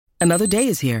Another day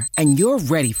is here, and you're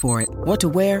ready for it. What to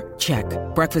wear? Check.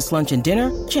 Breakfast, lunch, and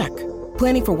dinner? Check.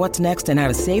 Planning for what's next and how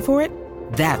to save for it?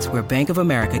 That's where Bank of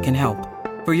America can help.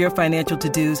 For your financial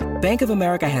to-dos, Bank of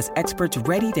America has experts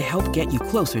ready to help get you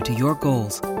closer to your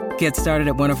goals. Get started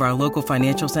at one of our local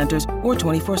financial centers or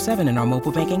 24/7 in our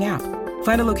mobile banking app.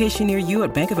 Find a location near you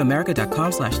at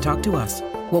bankofamerica.com/talktous.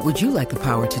 What would you like the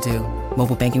power to do?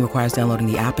 Mobile banking requires downloading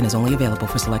the app and is only available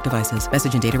for select devices.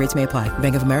 Message and data rates may apply.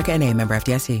 Bank of America N.A., member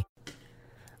FDIC.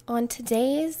 On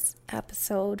today's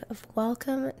episode of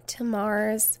Welcome to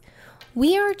Mars,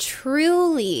 we are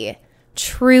truly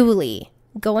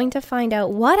going to find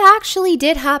out what actually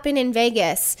did happen in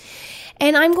Vegas.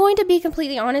 And I'm going to be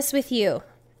completely honest with you.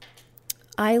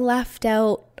 I left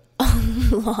out a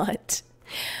lot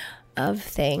of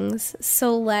things.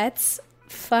 So let's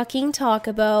fucking talk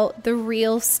about the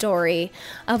real story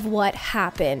of what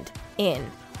happened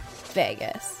in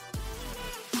Vegas.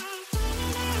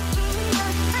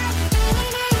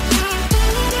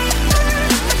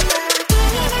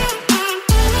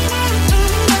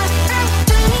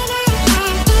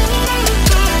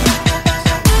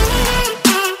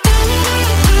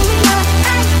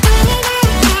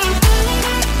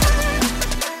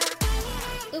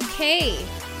 Okay,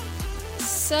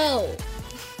 so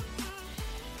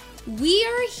we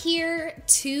are here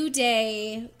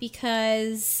today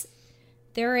because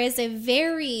there is a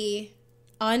very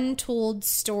untold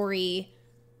story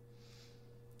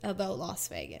about Las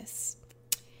Vegas.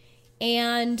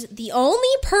 And the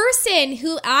only person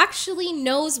who actually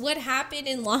knows what happened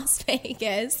in Las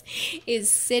Vegas is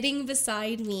sitting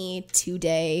beside me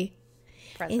today.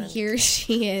 Present. And here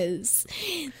she is.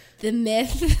 The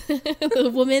myth,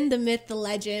 the woman, the myth, the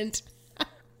legend.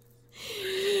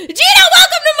 Gina,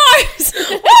 welcome to Mars!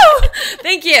 Woo!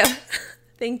 Thank you.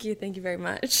 Thank you very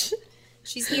much.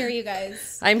 She's here, you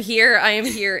guys. I'm here. I am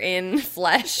here in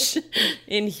flesh,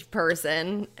 in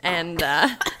person, and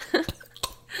I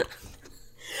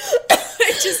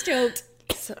just choked.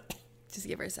 So, just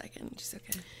give her a second. She's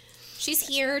okay. She's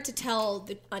here to tell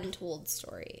the untold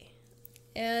story.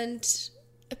 And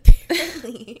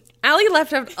apparently Allie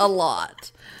left out a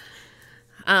lot.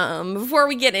 Before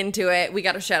we get into it, we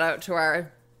got to shout out to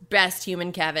our best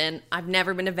human, Kevin. I've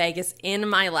never been to Vegas in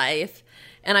my life,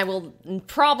 and I will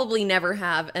probably never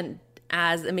have an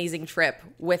as amazing trip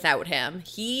without him.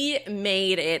 He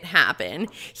made it happen.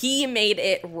 He made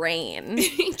it rain.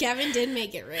 Kevin did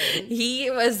make it rain. He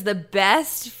was the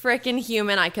best freaking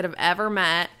human I could have ever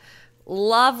met.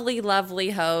 Lovely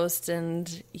host,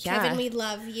 and yeah. Kevin, we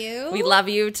love you. We love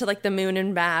you to like the moon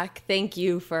and back. Thank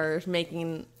you for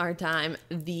making our time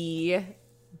the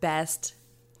best,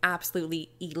 absolutely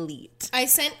elite. I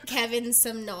sent Kevin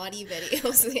some naughty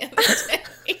videos the other day.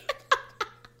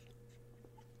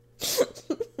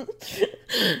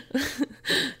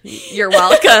 You're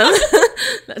welcome.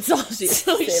 That's all she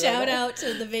So shout out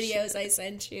to the videos I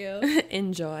sent you.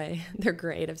 Enjoy. They're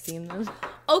great. I've seen them.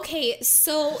 Okay,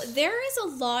 so there is a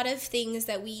lot of things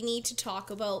that we need to talk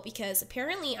about because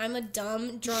apparently I'm a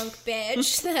dumb, drunk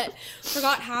bitch that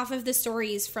forgot half of the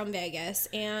stories from Vegas.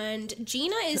 And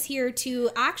Gina is here to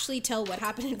actually tell what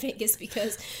happened in Vegas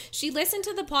because she listened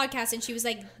to the podcast and she was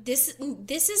like, this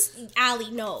is Allie,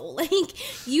 no.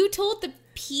 Like, you told the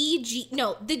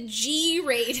the G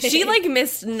rated. She like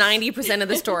missed 90% of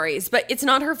the stories, but it's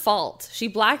not her fault. She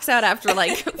blacks out after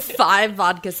like 5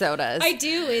 vodka sodas. I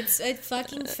do. It's a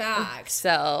fucking fact.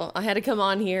 So I had to come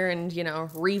on here and,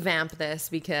 revamp this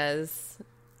because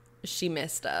she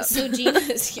messed up. So Gina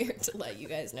is here to let you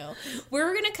guys know.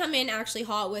 We're going to come in actually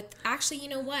hot with, you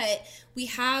know what? We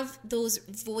have those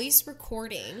voice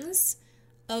recordings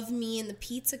of me and the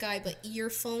pizza guy, but your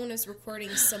phone is recording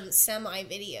some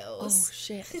semi-videos. Oh,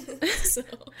 shit. So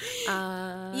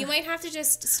you might have to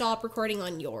just stop recording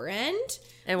on your end.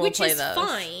 And we'll play those. Which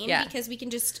is fine, because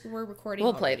we're recording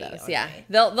We'll play those, yeah.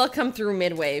 They'll come through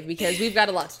midway because we've got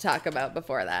a lot to talk about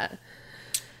before that.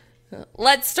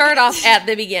 Let's start off at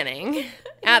the beginning.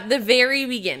 At the very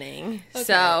beginning. Okay.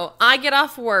 So I get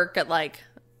off work at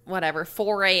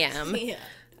 4 a.m. Yeah.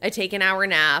 I take an hour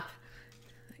nap.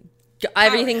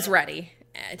 Everything's ready.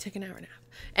 I took an hour nap.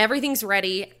 Everything's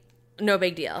ready. No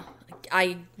big deal.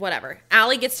 Whatever.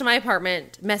 Allie gets to my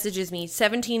apartment, messages me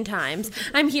 17 times.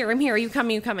 I'm here. Are you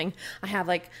coming? I have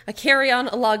a carry-on,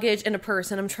 a luggage, and a purse,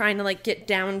 and I'm trying to get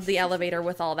down the elevator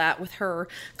with all that, with her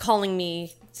calling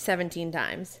me 17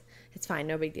 times. It's fine.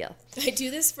 No big deal. I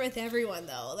do this with everyone,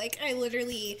 though. I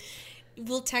literally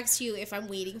will text you if I'm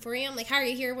waiting for you. I'm like, hi, are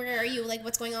you here? Where are you?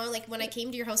 What's going on? When I came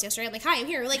to your house yesterday, I'm like, hi, I'm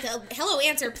here. Hello,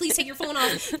 answer. Please take your phone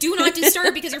off. Do not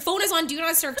disturb because your phone is on do not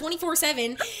disturb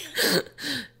 24/7.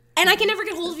 And I can never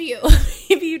get hold of you.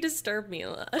 Maybe you disturb me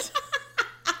a lot.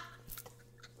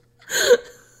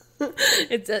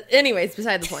 Anyways,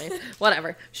 beside the point.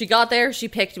 Whatever. She got there. She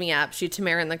picked me up. She had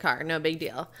Tamara in the car. No big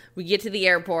deal. We get to the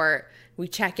airport. We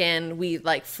check in. We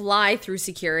like fly through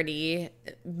security.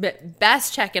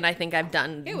 Best check-in I think I've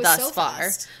done thus far.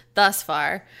 Fast. Thus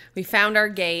far. We found our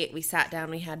gate. We sat down.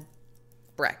 We had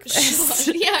breakfast.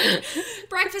 Yeah.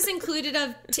 Breakfast included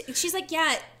she's like,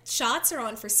 yeah, shots are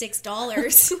on for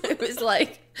 $6. It was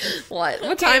like,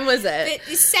 what time was it?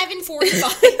 It's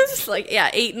 7:45. It's like, yeah,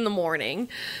 8 a.m.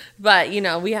 But, you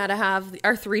know, we had to have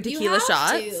our 3 tequila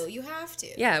shots. You have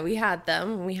to. Yeah, we had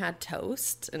them. We had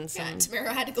toast and some. Yeah,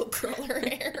 Tamara had to go curl her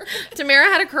hair. Tamara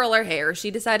had to curl her hair.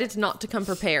 She decided not to come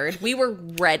prepared. We were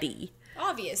ready.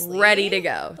 Obviously. Ready to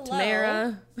go. Hello?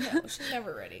 Tamara. No, she's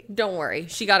never ready. Don't worry.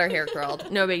 She got her hair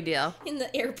curled. No big deal. In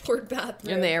the airport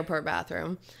bathroom. In the airport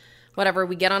bathroom. Whatever.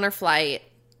 We get on our flight.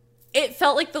 It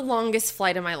felt like the longest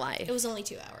flight of my life. It was only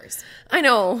 2 hours. I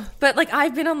know. But, like,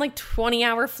 I've been on, like,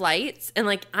 20-hour flights. And,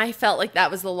 like, I felt like that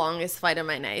was the longest flight of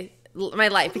my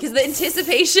life. Because the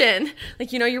anticipation.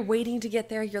 Like, you know, you're waiting to get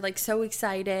there. You're, like, so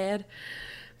excited.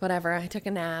 Whatever. I took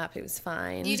a nap. It was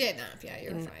fine. You did nap. Yeah,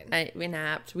 you were fine. We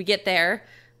napped. We get there.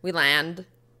 We land.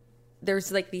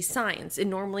 There's like these signs. And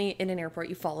normally in an airport,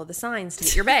 you follow the signs to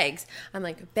get your bags. I'm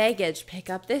like, baggage, pick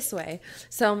up this way.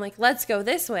 So I'm like, let's go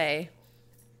this way.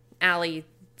 Allie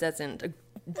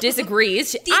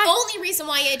disagrees. The only reason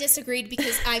why I disagreed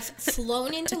because I've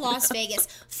flown into Las Vegas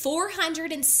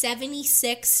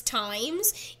 476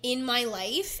 times in my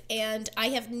life, and I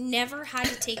have never had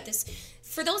to take this.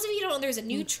 For those of you who don't know, there's a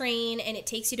new train, and it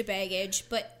takes you to baggage,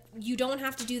 but you don't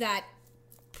have to do that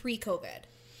pre-COVID.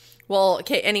 Well,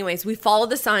 okay, anyways, we follow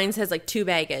the signs, has like 2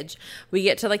 baggage. We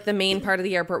get to like the main part of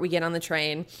the airport. We get on the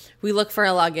train. We look for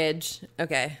our luggage.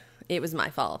 Okay, it was my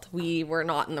fault. We were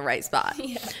not in the right spot.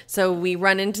 Yeah. So we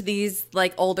run into these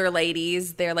like older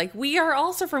ladies. They're like, we are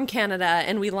also from Canada,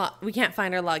 and we can't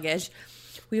find our luggage.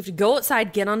 We have to go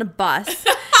outside, get on a bus,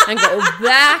 and go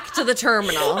back to the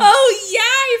terminal. Oh, yeah,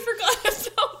 I forgot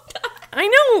about that. I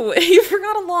know. You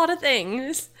forgot a lot of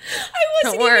things. I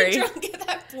wasn't even drunk at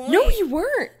that point. No, you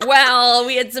weren't. Well,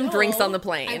 we had some drinks on the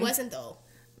plane. I wasn't, though.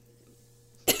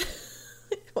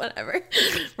 Whatever.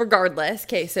 Regardless.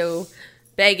 Okay, so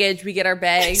baggage. We get our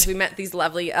bags. We met these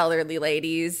lovely elderly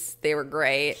ladies. They were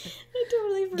great. I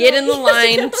totally forgot. Get in the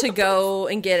line to go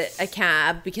and get a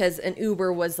cab because an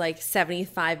Uber was like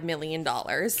 $75 million.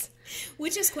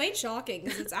 Which is quite shocking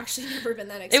because it's actually never been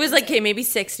that expensive. It was like, okay, maybe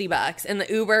 $60. And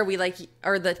the Uber,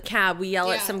 or the cab, we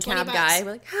yell at some cab $20. guy.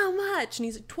 We're like, how much? And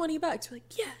he's like, $20. We're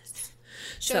like, yes.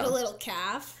 Showed a little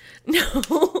calf.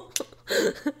 No.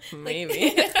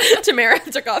 Maybe. Tamara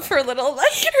took off her little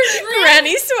her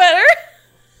granny sweater.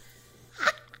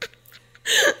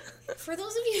 For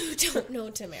those of you who don't know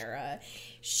Tamara,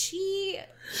 she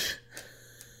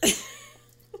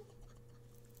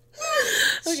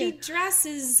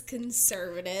dresses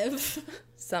conservative.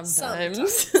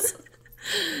 Sometimes.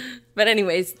 But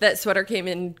anyways, that sweater came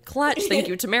in clutch. Thank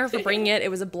you, Tamara, for bringing it. It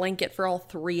was a blanket for all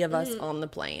 3 of us on the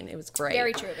plane. It was great.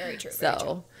 Very true, very true.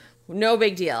 So, no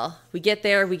big deal. We get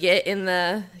there, we get in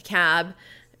the cab,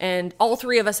 and all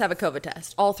 3 of us have a COVID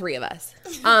test. All 3 of us.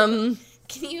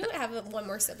 Can you have one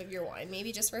more sip of your wine,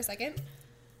 maybe just for a second?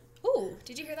 Ooh,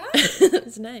 did you hear that?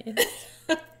 That's nice.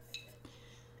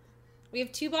 We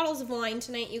have 2 bottles of wine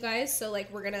tonight, you guys. So,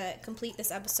 like, we're going to complete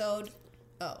this episode.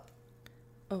 Oh.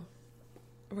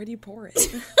 Where do you pour it?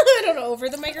 I don't know, over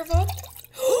the microphone.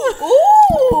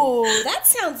 Ooh, that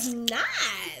sounds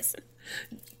nice.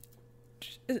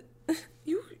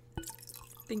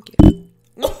 Thank you.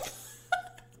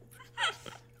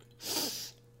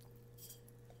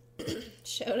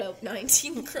 Shout out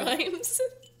 19 Crimes.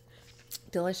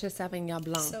 Delicious Sauvignon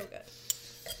Blanc. So good.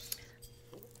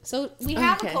 So we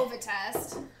have a COVID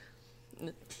test.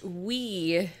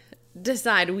 We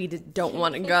decide we don't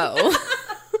want to go.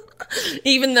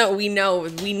 Even though we know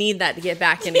we need that to get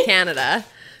back into Canada.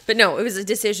 But no, it was a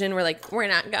decision. We're like, we're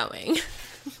not going.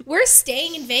 We're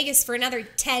staying in Vegas for another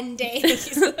 10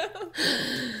 days.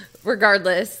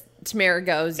 Regardless, Tamara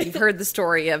goes. You've heard the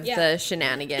story of the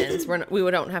shenanigans. We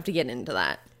don't have to get into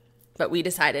that. But we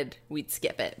decided we'd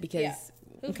skip it because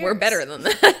we're better than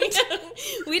that.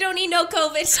 We don't need no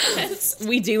COVID tests.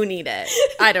 We do need it.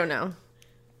 I don't know.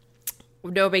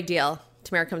 No big deal.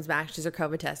 Tamara comes back. She's her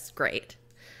COVID test. Great.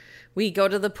 We go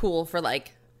to the pool for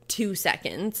like 2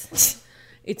 seconds.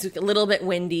 It's a little bit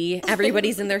windy.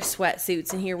 Everybody's in their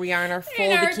sweatsuits, and here we are in our full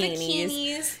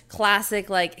bikinis. Classic,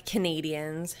 like,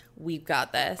 Canadians. We've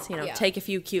got this. You know, take a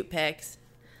few cute pics.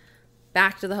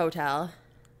 Back to the hotel.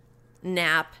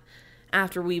 Nap.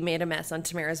 after we made a mess on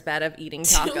Tamara's bed of eating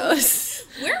tacos.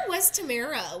 Where was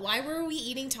Tamara? Why were we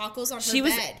eating tacos on her bed? She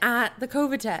was at the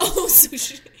COVID test. Oh,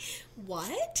 so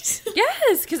what?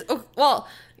 Yes, because,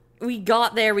 we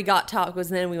got there, we got tacos,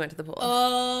 and then we went to the pool.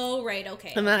 Oh, right,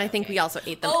 okay. And then I think we also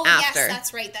ate them after. after.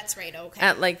 Yes, that's right, okay.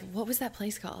 At, like, what was that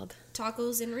place called?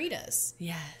 Tacos and Rita's.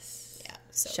 Yes. Yeah.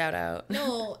 So. Shout out.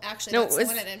 No, actually, that's the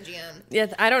one at MGM.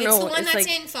 Yeah, I don't know. It's the one that's like,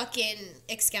 in fucking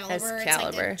Excalibur. It's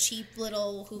like the cheap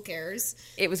little who cares.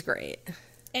 It was great.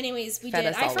 Anyways, we did.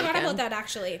 I forgot about that,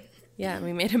 actually. Yeah,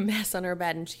 we made a mess on her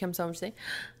bed, and she comes home and she's like,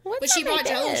 "What's But she brought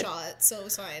Jello shots, so it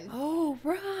was fine. Oh,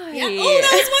 right. Yeah. Oh,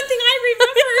 that was one thing I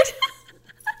remembered.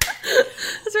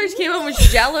 That's where she came home with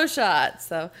Jello shots.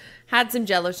 So, had some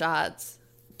Jello shots,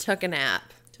 took a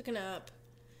nap,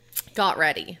 got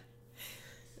ready.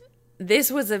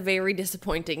 This was a very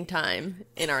disappointing time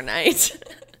in our night.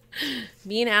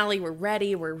 Me and Allie were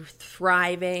ready. We're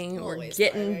thriving. Always we're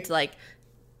getting thriving. like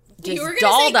You just were gonna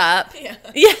dolled say, up. Yeah.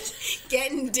 Yes.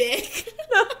 Getting dick.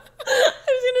 I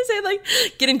was gonna say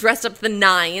like getting dressed up to the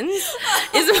nines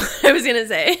is what I was gonna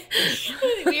say.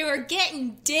 We were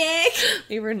getting dick.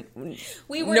 We were no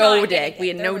no dick. We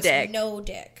had no dick. No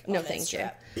dick. No, thank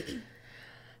you.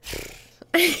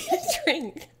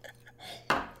 Drink.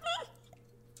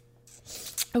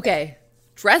 Okay,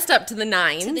 dressed up to the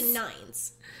nines. To the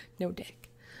nines. No dick.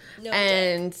 No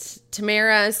and dick.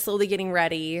 Tamara is slowly getting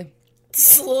ready.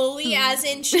 Slowly, as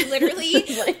in she literally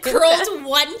curled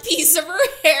one piece of her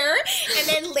hair and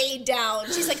then laid down.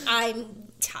 She's like, I'm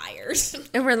tired.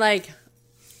 And we're like,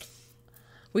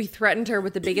 we threatened her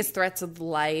with the biggest threats of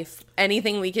life.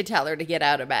 Anything we could tell her to get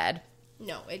out of bed.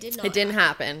 No, it did not. It didn't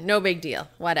happen. No big deal.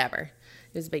 Whatever.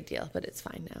 It was a big deal, but it's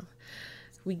fine now.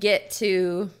 We get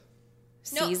to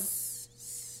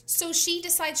So she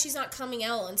decides she's not coming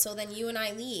out, and so then you and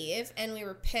I leave, and we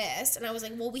were pissed, and I was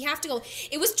like, well, we have to go.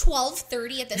 It was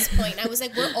 12:30 at this point, and I was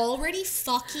like, we're already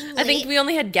fucking late. I think we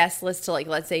only had guest lists till, like,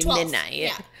 let's say 12, midnight.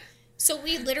 Yeah. So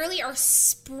we literally are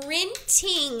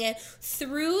sprinting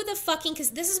through the fucking,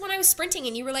 because this is when I was sprinting,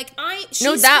 and you were like,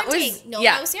 she's sprinting.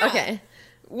 That was okay.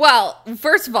 Well,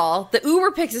 first of all, the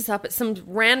Uber picks us up at some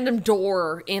random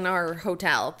door in our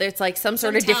hotel. There's like some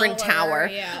sort of different tower.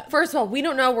 Yeah. First of all, we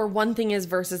don't know where one thing is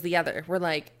versus the other. We're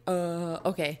like,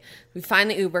 okay. We find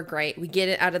the Uber, great. We get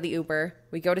it out of the Uber.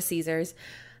 We go to Caesars.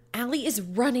 Allie is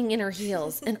running in her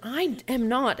heels, and I am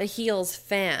not a heels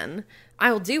fan.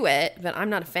 I'll do it, but I'm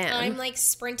not a fan. I'm like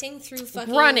sprinting through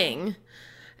fucking... running.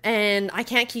 And I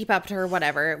can't keep up to her,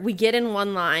 whatever. We get in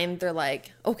one line. They're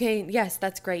like, okay, yes,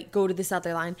 that's great. Go to this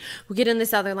other line. We get in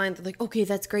this other line. They're like, okay,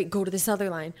 that's great. Go to this other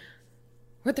line.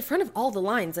 We're at the front of all the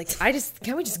lines. Like,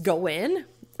 can't we just go in?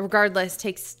 Regardless,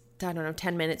 takes,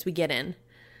 10 minutes. We get in.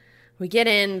 We get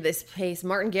in this place.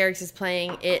 Martin Garrix is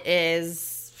playing. It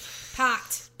is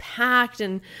packed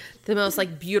and the most,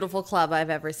 like, beautiful club I've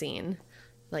ever seen.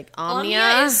 Like,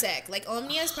 Omnia is sick. Like,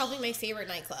 Omnia is probably my favorite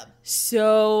nightclub.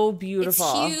 So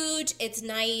beautiful. It's huge. It's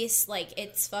nice. Like,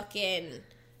 it's fucking...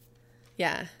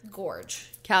 Yeah. Gorge.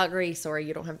 Calgary, sorry,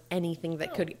 you don't have anything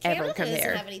that could ever compare. Canada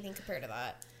doesn't have anything compared to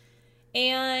that.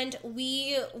 And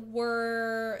we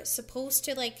were supposed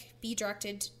to, like, be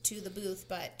directed to the booth,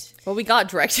 but... Well, we got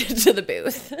directed to the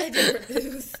booth. A different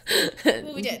booth.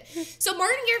 Well, we did. So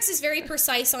Martin Garrix is very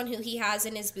precise on who he has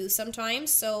in his booth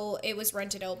sometimes, so it was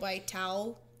rented out by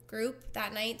Tao Group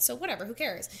that night, so whatever, who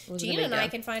cares? Gina and I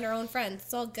can find our own friends.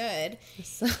 It's all good.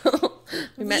 So,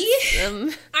 we met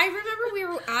them. I remember we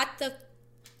were at the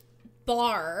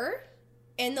bar,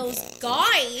 and those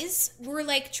guys were,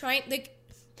 like, trying... like.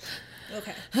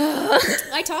 Okay.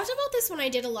 I talked about this when I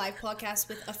did a live podcast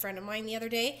with a friend of mine the other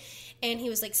day, and he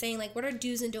was like saying like, what are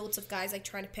do's and don'ts of guys like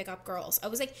trying to pick up girls? I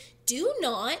was like, do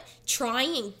not try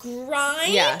and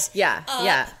grind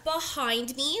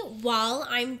behind me while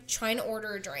I'm trying to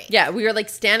order a drink. Yeah, we were like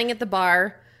standing at the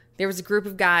bar. There was a group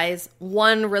of guys,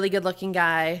 one really good looking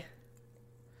guy,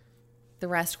 the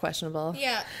rest questionable.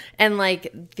 Yeah. And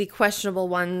like the questionable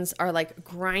ones are like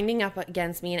grinding up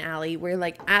against me and Allie. We're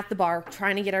like at the bar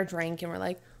trying to get our drink, and we're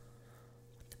like,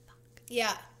 what the fuck?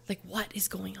 Yeah. Like, what is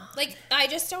going on? Like, I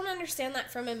just don't understand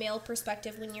that from a male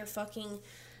perspective when you're fucking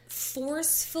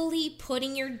forcefully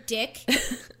putting your dick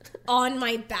on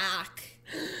my back.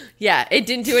 Yeah, it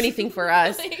didn't do anything for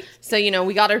us. So, you know,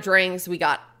 we got our drinks. We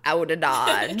got out of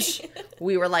Dodge.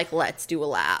 We were like, let's do a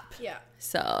lap. Yeah.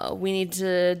 So we need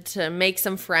to make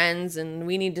some friends, and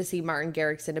we need to see Martin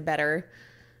Garrix in a better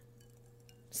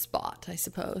spot, I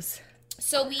suppose.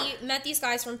 So we met these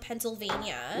guys from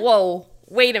Pennsylvania. Whoa,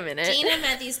 wait a minute. Gina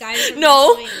met these guys from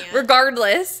Pennsylvania.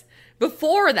 Regardless,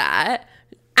 before that,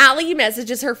 Allie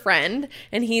messages her friend,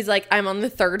 and he's like, I'm on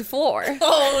the 3rd floor.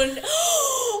 Oh,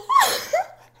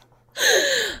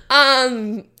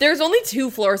 no. There's only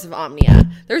 2 floors of Omnia.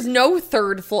 There's no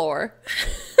 3rd floor.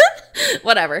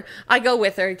 Whatever. I go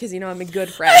with her because, I'm a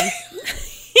good friend.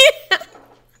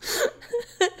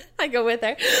 I go with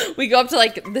her. We go up to,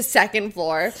 like, the 2nd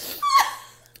floor.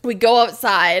 We go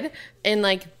outside, and,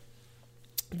 like,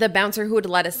 the bouncer who would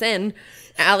let us in,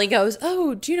 Allie goes,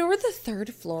 oh, do you know where the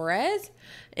 3rd floor is?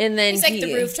 And then he's like,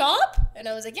 the rooftop? And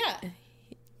I was like, yeah.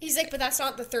 He's like, but that's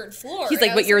not the 3rd floor. He's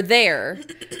like, but you're there.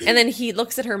 And then he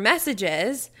looks at her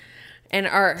messages, and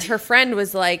her friend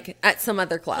was like at some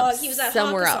other club. He was at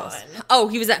somewhere Hakkasan. else. Oh,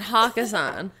 he was at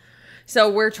Hakkasan. So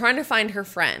we're trying to find her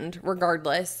friend,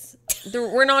 regardless.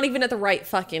 We're not even at the right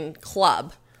fucking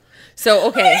club. So,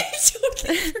 okay. I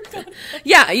totally forgot.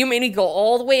 Yeah, you made me go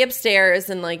all the way upstairs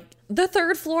and, like, the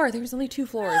 3rd floor. There was only 2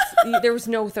 floors. There was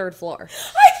no 3rd floor.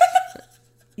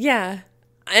 Yeah.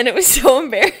 And it was so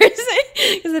embarrassing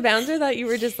because the bouncer thought you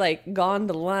were just, like, gone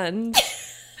to lunch.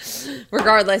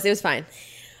 Regardless, it was fine.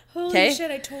 Holy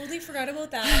shit, I totally forgot about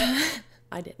that.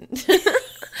 I didn't.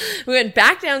 We went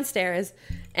back downstairs,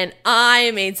 and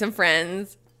I made some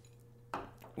friends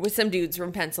with some dudes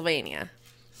from Pennsylvania.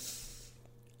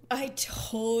 I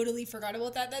totally forgot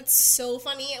about that. That's so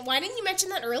funny. Why didn't you mention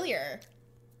that earlier?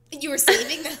 You were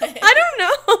saving that. I don't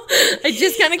know. It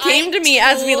just kind of came to me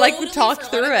as we, like, talked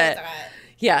through it. That.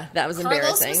 Yeah, that was Carlos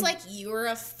embarrassing. was like, you were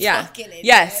a fucking idiot.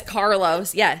 Yes,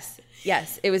 Carlos. Yes.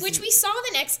 It was. Which we saw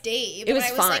the next day. But It was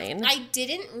I was fine. Like, I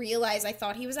didn't realize. I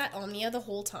thought he was at Omnia the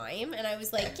whole time. And I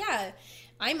was like, yeah,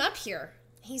 I'm up here.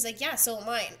 He's like, yeah, so am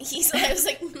I. I was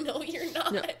like, no, you're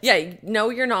not. No,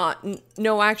 you're not.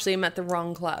 No, actually, I'm at the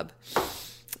wrong club.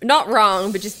 Not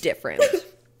wrong, but just different.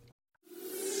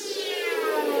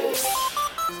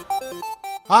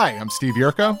 Hi, I'm Steve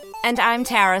Yerko. And I'm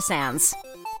Tara Sands.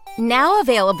 Now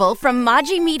available from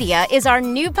Maji Media is our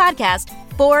new podcast,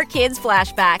 4Kids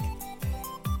Flashback.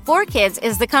 4Kids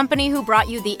is the company who brought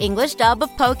you the English dub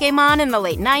of Pokemon in the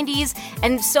late 90s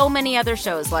and so many other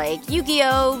shows like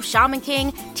Yu-Gi-Oh!, Shaman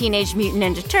King, Teenage Mutant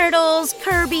Ninja Turtles,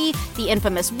 Kirby, the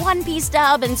infamous One Piece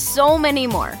dub, and so many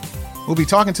more. We'll be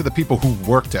talking to the people who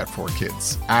worked at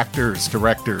 4Kids. Actors,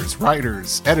 directors,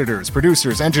 writers, editors,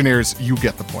 producers, engineers, you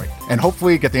get the point. And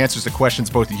hopefully get the answers to questions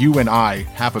both you and I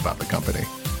have about the company.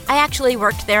 I actually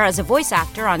worked there as a voice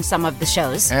actor on some of the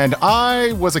shows. And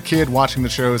I was a kid watching the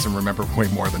shows and remember way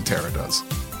more than Tara does.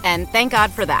 And thank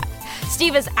God for that.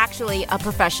 Steve is actually a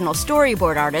professional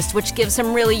storyboard artist, which gives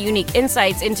some really unique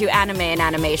insights into anime and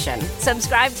animation.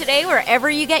 Subscribe today wherever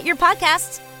you get your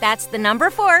podcasts. That's the number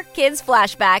 4 Kids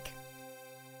Flashback.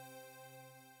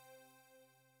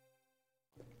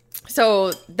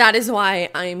 So that is why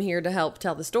I'm here to help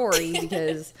tell the story,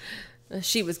 because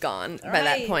she was gone by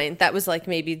that point. That was like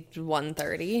maybe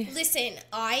 1:30. Listen,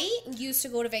 I used to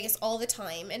go to Vegas all the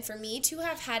time, and for me to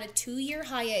have had a 2-year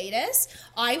hiatus,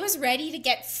 I was ready to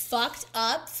get fucked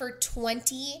up for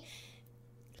 20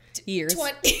 years.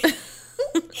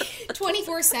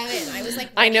 24/7. I was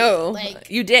like, I know.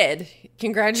 Like, you did.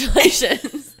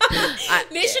 Congratulations.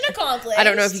 Mission accomplished. I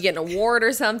don't know if you get an award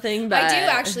or something, but I do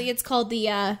actually. It's called the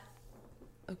oh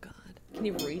God. Can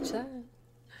you reach that?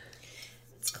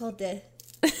 It's called the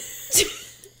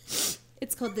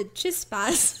it's called the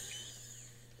Chispas.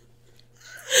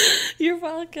 You're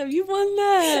welcome. You won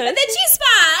that. The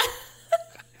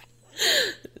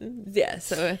Chispa. Yeah,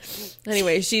 so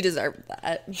anyway, she deserved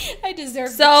that. I deserve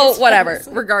So whatever.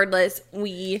 Regardless,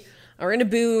 we are in a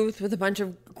booth with a bunch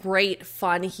of great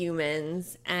fun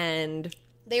humans, and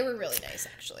they were really nice,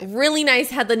 actually. Really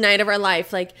nice. Had the night of our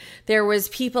life. Like, there was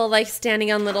people like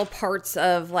standing on little parts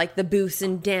of like the booths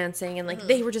and dancing, and like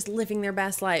they were just living their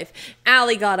best life.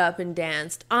 Allie got up and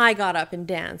danced. I got up and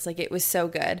danced. Like, it was so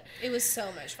good. It was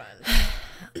so much fun.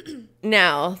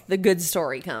 Now the good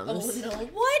story comes. Oh no!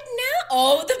 What now?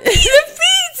 Oh, the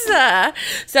pizza.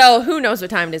 So who knows what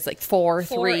time it is? Like 4,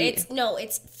 3. It's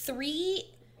 3.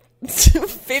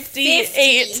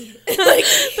 58. Like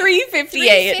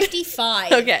 3:58.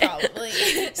 3:55. Okay. Probably.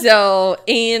 So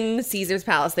in Caesar's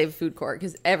Palace, they have a food court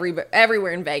because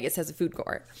everywhere in Vegas has a food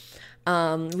court.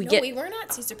 We weren't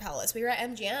at Caesar Palace. We were at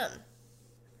MGM.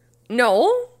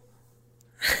 No.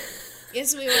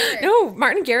 Yes, we were. No,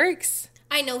 Martin Garrix.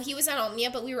 I know he was at Omnia,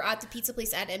 but we were at the pizza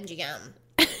place at MGM.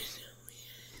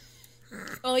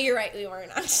 Oh, you're right. We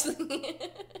weren't actually.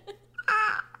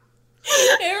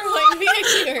 Never mind. We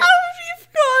actually were. How have you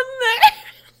gone there?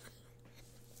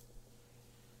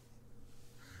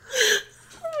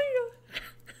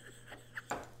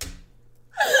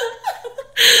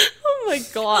 Oh my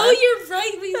god. Oh, you're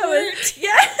right. We weren't.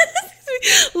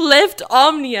 Yes. We left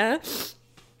Omnia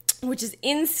which is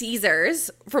in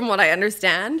Caesars, from what I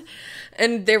understand.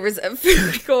 And there was a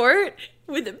food court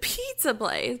with a pizza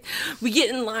place. We get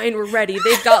in line, we're ready.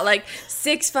 They've got like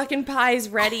 6 fucking pies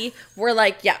ready. We're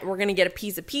like, yeah, we're gonna get a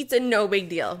piece of pizza, no big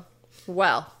deal.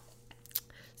 Well,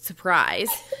 surprise.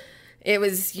 It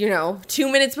was,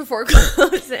 2 minutes before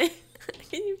closing.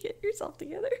 Can you get yourself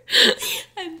together?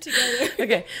 I'm together.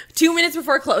 Okay. 2 minutes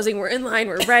before closing, we're in line,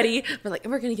 we're ready. We're like,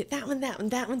 we're going to get that one, that one,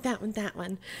 that one, that one, that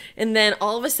one. And then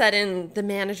all of a sudden, the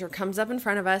manager comes up in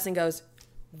front of us and goes,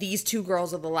 these 2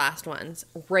 girls are the last ones,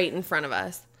 right in front of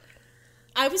us.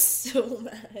 I was so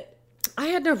mad. I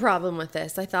had no problem with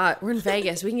this. I thought, we're in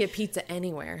Vegas. We can get pizza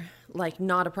anywhere. Like,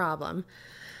 not a problem.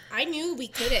 I knew we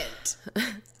couldn't.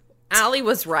 Allie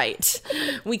was right.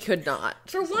 We could not.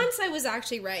 For once, I was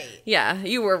actually right. Yeah,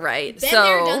 you were right. Been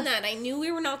there, done that. I knew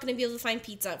we were not going to be able to find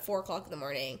pizza at 4 o'clock in the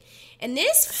morning. And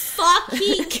this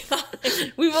fucking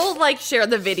guy. We will, share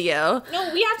the video.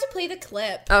 No, we have to play the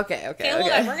clip. Okay. Hold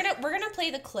on. We're gonna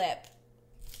play the clip.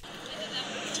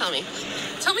 Tell me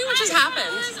what just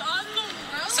happened.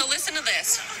 So listen to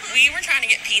this. We were trying to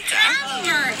get pizza.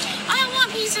 I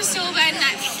want pizza so bad, and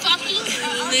that fucking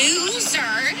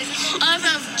loser of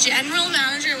a general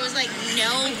manager was like,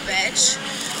 no, bitch.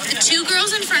 The 2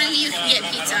 girls in front of you can get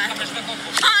pizza.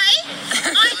 I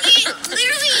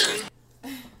literally.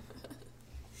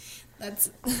 That's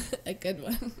a good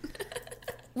one.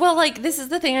 Well, this is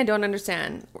the thing I don't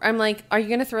understand. I'm like, are you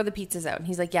going to throw the pizzas out? And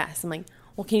he's like, yes. I'm like,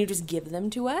 well, can you just give them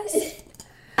to us?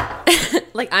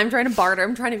 I'm trying to barter.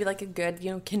 I'm trying to be a good,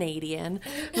 Canadian.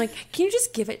 I'm like, can you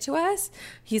just give it to us?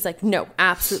 He's like, no,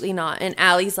 absolutely not. And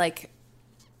Allie's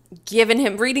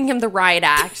reading him the riot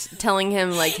act, telling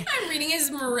him I'm reading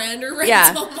his Miranda rights.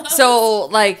 Yeah. Almost. So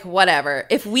whatever.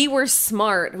 If we were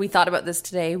smart, we thought about this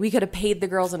today, we could have paid the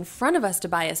girls in front of us to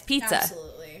buy us pizza.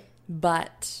 Absolutely.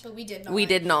 But we did not. We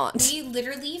did not. We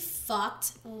literally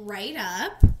fucked right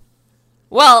up.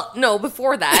 Well, no,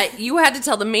 before that, you had to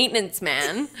tell the maintenance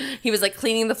man. He was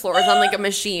cleaning the floors on a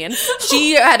machine.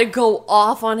 She had to go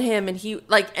off on him, and he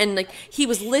he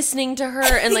was listening to her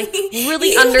and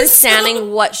really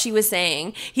understanding what she was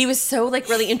saying. He was so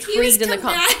really intrigued in the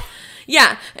conversation.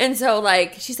 Yeah, and so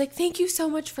she's like, "Thank you so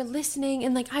much for listening,"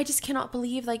 and I just cannot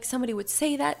believe somebody would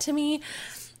say that to me.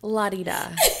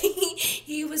 La-di-da.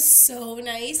 He was so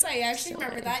nice. I actually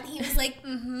remember that. He was like,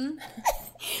 and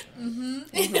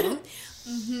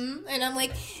I'm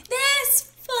like,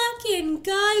 this fucking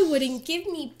guy wouldn't give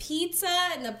me pizza.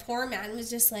 And the poor man was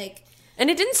just like.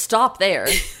 And it didn't stop there.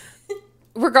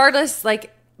 Regardless,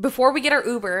 before we get our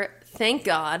Uber, thank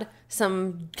God,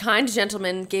 some kind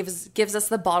gentleman gives us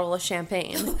the bottle of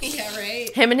champagne. Yeah,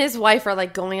 right. Him and his wife are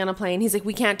going on a plane. He's like,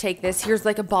 we can't take this. Here's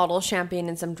a bottle of champagne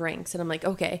and some drinks. And I'm like,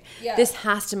 okay, this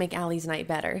has to make Allie's night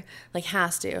better.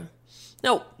 Has to.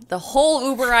 No, the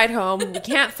whole Uber ride home, we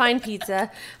can't find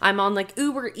pizza. I'm on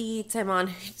Uber Eats. I'm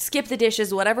on Skip the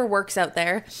Dishes, whatever works out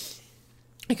there.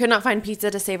 I could not find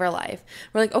pizza to save our life.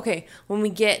 We're like, okay, when we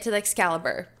get to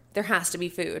Excalibur, there has to be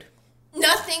food.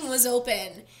 Nothing was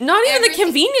open. Not even the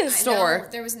convenience store. No,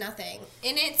 there was nothing.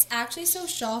 And it's actually so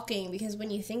shocking because when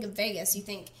you think of Vegas, you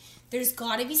think there's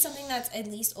got to be something that's at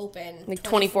least open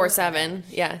 24/7.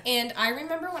 Yeah. And I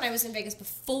remember when I was in Vegas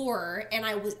before and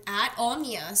I was at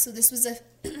Omnia, so this was a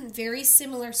very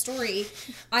similar story.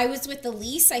 I was with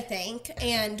Elise, I think,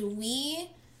 and we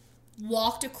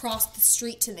walked across the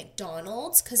street to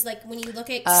McDonald's because when you look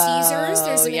at Caesars,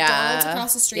 there's a McDonald's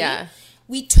across the street. Yeah.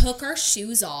 We took our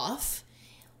shoes off,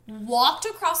 walked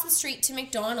across the street to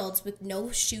McDonald's with no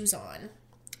shoes on,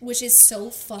 which is so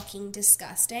fucking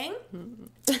disgusting.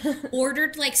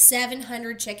 Ordered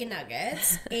 700 chicken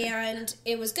nuggets, and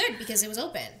it was good because it was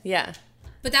open. Yeah.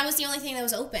 But that was the only thing that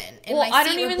was open. And well, I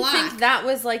don't even think that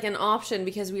was an option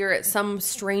because we were at some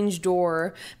strange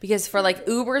door. Because for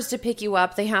Ubers to pick you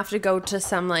up, they have to go to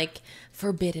some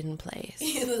forbidden place.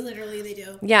 Literally, they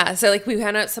do. Yeah, so we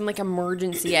found out some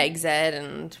emergency exit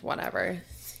and whatever.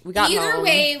 We got Either home.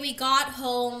 way, we got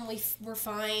home. We were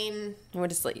fine. We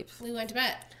went to sleep. We went to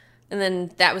bed. And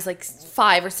then that was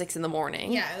 5 or 6 in the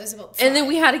morning. Yeah, it was about 5. And then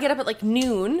we had to get up at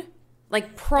noon,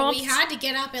 prompt. We had to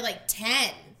get up at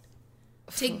 10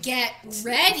 to get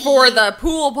ready for the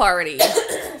pool party.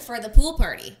 For the pool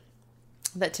party.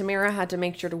 That Tamira had to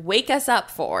make sure to wake us up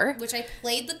for. Which I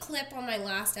played the clip on my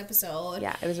last episode.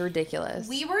 Yeah, it was ridiculous.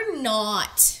 We were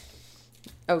not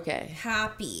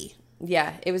happy.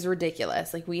 Yeah, it was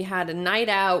ridiculous. We had a night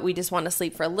out. We just wanted to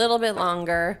sleep for a little bit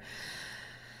longer.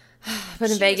 But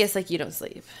in Vegas, you don't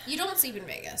sleep. You don't sleep in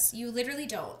Vegas. You literally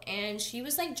don't. And she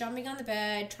was jumping on the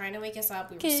bed, trying to wake us up.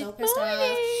 We were so pissed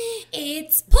off.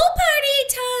 It's pool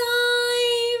party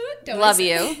time. Love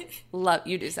you. Love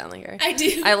you do sound like her. I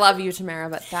do. I love you, Tamara,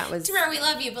 but that was Tamara, we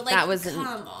love you, but like, that was come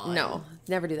on. No,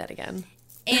 never do that again.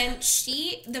 And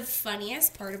the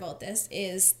funniest part about this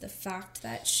is the fact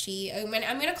that I'm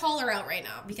going to call her out right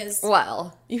now because...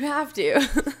 Well, you have to.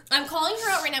 I'm calling her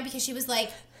out right now because she was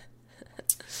like,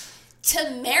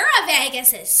 Tamara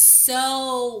Vegas is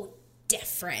so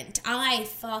different. I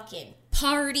fucking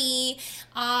party.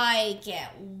 I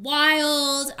get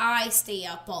wild. I stay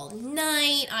up all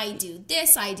night. I do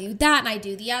this, I do that, and I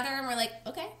do the other. And we're like,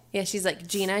 okay. Yeah, she's like,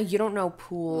 Gina, you don't know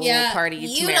pool parties,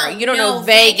 you Tamara. don't You don't know know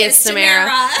Vegas, Tamara.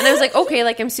 Tamara. And I was like, okay,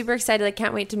 like, I'm super excited. I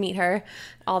can't wait to meet her.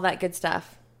 All that good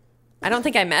stuff. I don't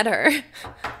think I met her.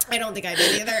 I don't think I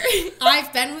did either.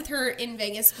 I've been with her in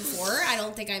Vegas before. I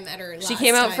don't think I met her last She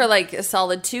came out time. for like a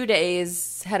solid 2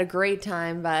 days, had a great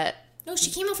time, but... No,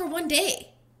 she came out for 1 day.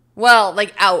 Well,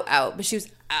 like out, but she was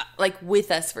like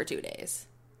with us for 2 days.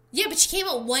 Yeah, but she came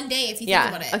out 1 day if you think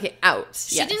about it. Okay, out.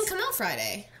 She didn't come out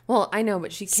Friday. Well, I know,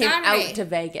 but she came Saturday. out to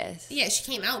Vegas. Yeah, she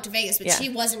came out to Vegas, but Yeah. she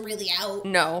wasn't really out.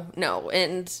 No,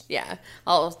 and yeah,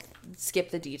 I'll skip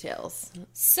the details.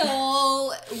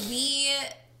 So we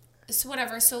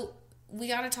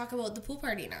got to talk about the pool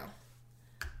party now.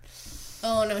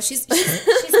 Oh no, she's got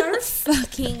her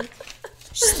fucking...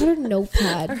 She's got her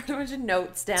notepad. I wrote a bunch of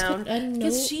notes down A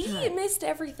because she notepad. missed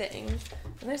everything.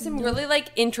 And there's some really like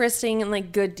interesting and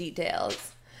like good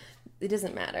details. It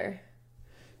doesn't matter.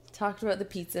 Talked about the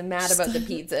pizza, mad about the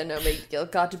pizza, no big deal.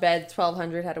 Got to bed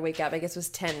 1200, had to wake up. I guess it was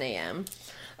 10 a.m.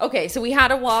 Okay, so we had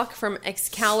to walk from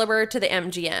Excalibur to the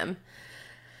MGM.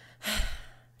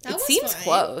 That It was seems fine.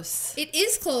 close. It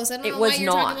is close. I don't It know was why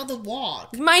you're not. talking about the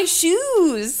walk. My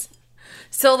shoes.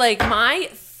 So like my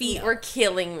feet were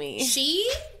killing me. She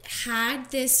had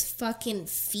this fucking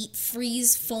feet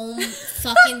freeze foam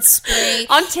fucking spray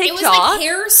On It was TikTok? like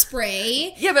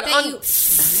hairspray. Yeah, but that on you-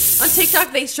 on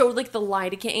TikTok they showed like the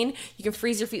lidocaine. You can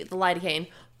freeze your feet with the lidocaine.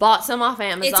 Bought some off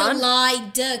Amazon. it's a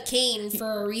lidocaine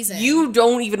for a reason. You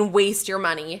don't even waste your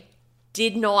money.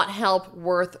 Did not help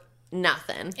worth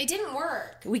nothing. It didn't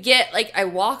work. We get, like, I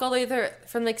walk all the way there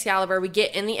from the Excalibur. We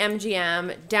get in the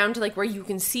MGM down to, like, where you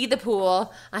can see the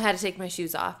pool. I had to take my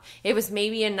shoes off. It was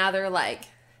maybe another, like,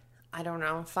 I don't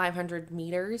know, 500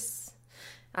 meters.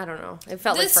 I don't know. It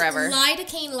felt This like forever.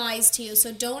 lidocaine lies to you,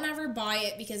 so don't ever buy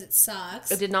it because it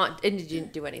sucks. It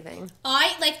didn't do anything.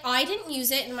 I didn't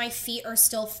use it and my feet are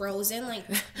still frozen. Like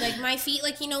my feet,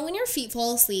 like, you know when your feet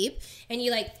fall asleep and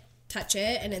you like touch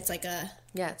it and it's like a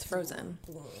Yeah, it's frozen.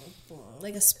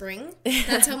 like a spring.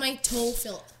 That's how my toe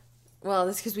felt. Well,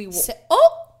 that's because we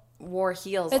wore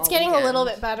heels. It's all getting weekend. a little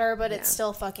bit better, but it's Yeah.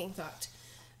 still fucking fucked.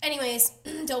 Anyways,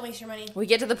 don't waste your money. We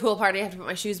get to the pool party. I have to put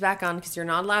my shoes back on because you're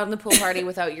not allowed in the pool party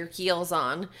without your heels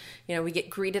on. You know, we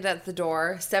get greeted at the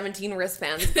door. 17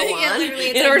 wristbands go Yeah, on literally,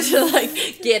 it's in like- order to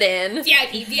like get in.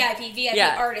 VIP,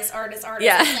 Yeah. artist.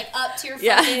 Yeah. And, like up to your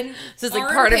Yeah, fucking so it's like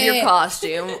part of your armpit.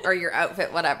 costume or your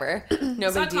outfit, whatever. No It's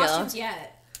big not deal. costumes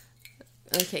yet.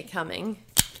 Okay, coming.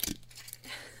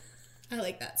 I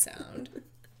like that sound.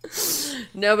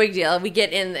 No big deal. We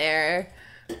get in there.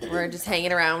 We're just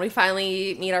hanging around. We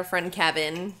finally meet our friend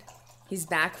Kevin. He's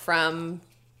back from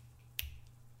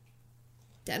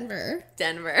Denver.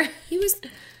 Denver. He was.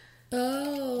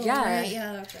 Oh, Yeah. right.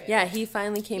 Yeah, that's right. Yeah, he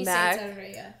finally came He back. stayed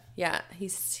Saturday, yeah. Yeah, he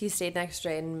stayed next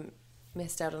day and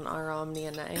missed out on our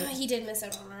Omnia night. He did miss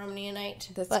out on our Omnia night.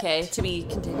 That's but- okay. To be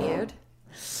continued.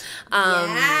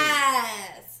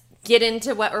 Yes. Get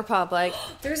into Wet Republic.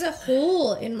 There's a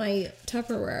hole in my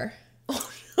Tupperware.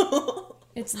 Oh no.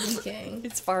 It's leaking.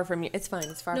 It's far from you. It's fine.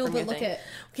 It's far No, from but your look thing. at-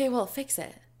 Okay, well, fix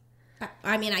it.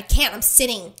 I mean, I can't. I'm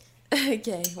sitting.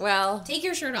 Okay, well. Take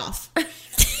your shirt off.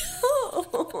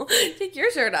 Take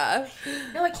your shirt off.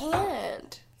 No, I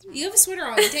can't. You have a sweater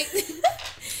on. Take it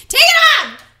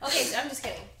on! Okay, so I'm just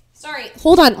kidding. Sorry.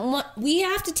 Hold on. We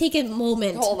have to take a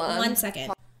moment. Hold on. 1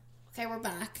 second. Okay, we're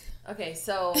back. Okay,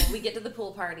 so we get to the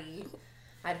pool party.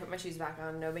 I had to put my shoes back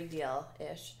on. No big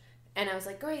deal-ish. And I was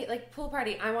like, great, like, pool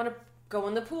party. I want to go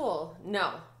in the pool.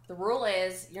 No. The rule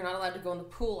is you're not allowed to go in the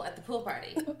pool at the pool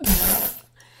party.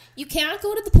 You can't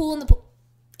go to the pool in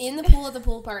the pool at the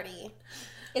pool party.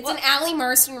 It's an Allie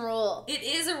Marston rule. It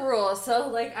is a rule. So,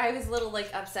 like, I was a little,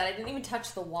 like, upset. I didn't even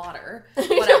touch the water.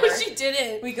 Whatever. She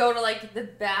didn't. We go to, like, the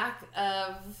back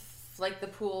of, like, the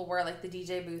pool where, like, the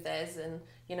DJ booth is. And,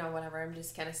 you know, whatever. I'm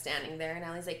just kind of standing there. And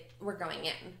Allie's like, we're going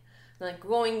in. I'm like,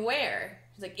 going where?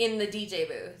 She's like, in the DJ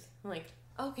booth. I'm like,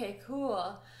 okay,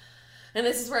 cool. And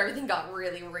this is where everything got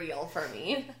really real for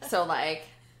me. So, like,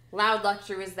 Loud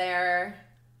Luxury was there.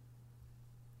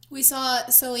 We saw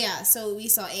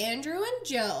Andrew and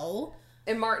Joe.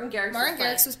 And Martin Garrix Martin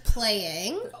Garrix was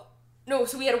playing. No,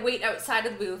 so we had to wait outside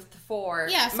of the booth for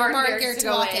Martin Garrix to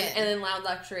go walk in, in. and then Loud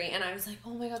Luxury. And I was like, oh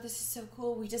my god, this is so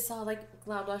cool. We just saw, like,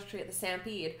 Loud Luxury at the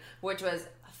Stampede, which was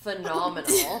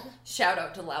phenomenal. Shout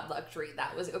out to Loud Luxury.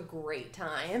 That was a great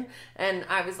time. And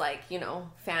I was, like, you know,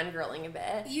 fangirling a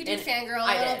bit. You did and fangirl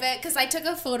I a little did. bit, because I took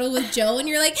a photo with Joe, and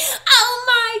you're like, oh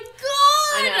my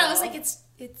god! I know. And I was like, it's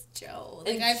Joe.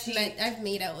 Like, And I've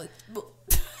made out with...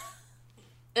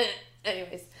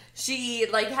 Anyways, she,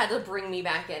 like, had to bring me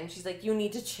back in. She's like, you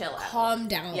need to chill out. Calm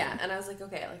down. Yeah, and I was like,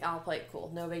 okay, like, I'll play it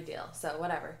cool. No big deal. So,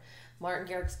 whatever. Martin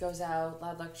Garrix goes out.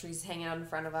 Loud Luxury's hanging out in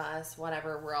front of us.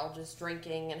 Whatever. We're all just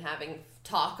drinking and having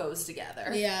tacos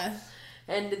together. Yeah.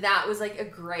 And that was, like, a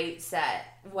great set.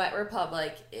 Wet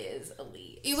Republic is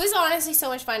elite. It was honestly so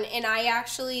much fun. And I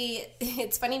actually...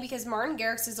 It's funny because Martin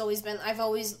Garrix has always been... I've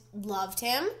always loved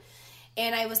him.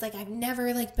 And I was like, I've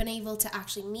never, like, been able to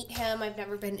actually meet him. I've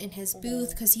never been in his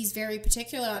booth because he's very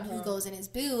particular on who goes in his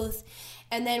booth.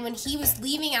 And then when he was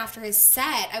leaving after his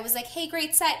set, I was like, hey,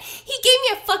 great set. He gave me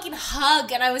a fucking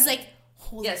hug. And I was like,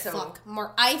 holy fuck.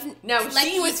 No, like,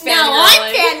 she was fangirling. Now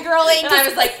I'm fangirling. And I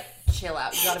was like, chill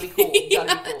out. You gotta be cool. You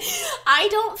gotta be cool. I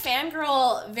don't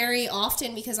fangirl very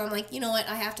often because I'm like, you know what?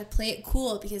 I have to play it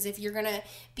cool because if you're going to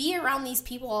be around these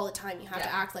people all the time, you have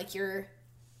to act like you're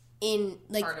in,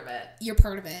 like, part of it. You're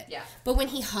part of it. Yeah. But when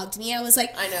he hugged me, I was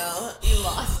like, I know. You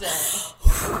lost it.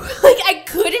 like, I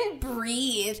couldn't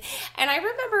breathe. And I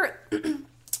remember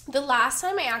the last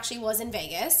time I actually was in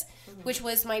Vegas, which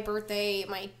was my birthday,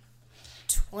 my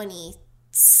 27th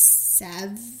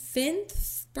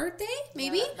birthday,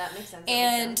 maybe? Yeah, that makes sense.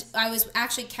 And I was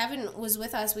actually, Kevin was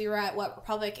with us. We were at Wet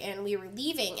Republic and we were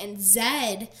leaving, and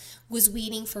Zed was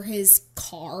waiting for his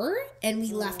car, and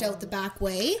we left out the back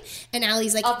way. And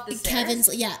Allie's like, Up the stairs? Kevin's,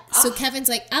 So Kevin's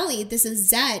like, Allie, this is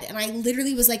Zed. And I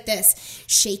literally was like this,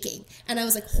 shaking. And I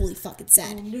was like, holy fuck, it's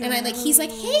Zed. And he's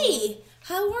like, hey,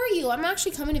 how are you? I'm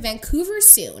actually coming to Vancouver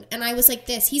soon. And I was like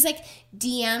this. He's like,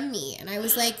 DM me. And I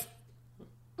was like,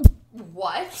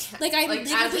 what? like, I as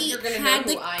if literally you're gonna had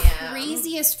know the who I am.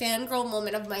 craziest fangirl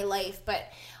moment of my life, but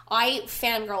I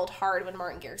fangirled hard when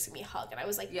Martin Garrix gave me a hug, and I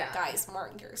was like, guys,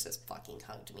 Martin Garrix just fucking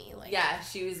hugged me. Like, yeah,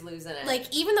 she was losing it.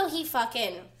 like, even though he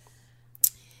fucking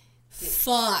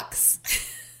fucks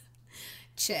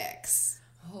chicks.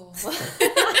 Oh.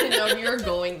 I know you were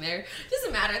going there.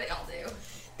 Doesn't matter, they all do.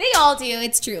 They all do,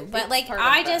 it's true. But, like, part of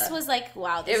I the- just was like,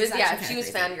 wow, this It was, is actually she was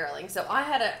kinda crazy. fangirling. So I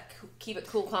had to keep it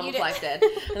cool, calm, You and did. collected.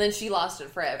 And then she lost it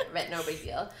forever, but no big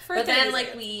deal. But then,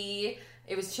 like,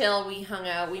 it was chill. We hung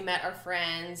out. We met our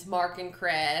friends, Mark and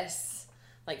Chris.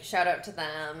 Like, shout out to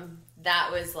them. That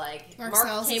was, like, Mark Mark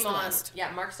Stiles came is the on. best.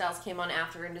 Yeah, Mark Stiles came on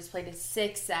after and just played a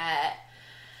sick set.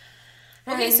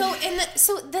 Okay, And-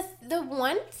 so the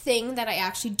one thing that I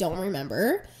actually don't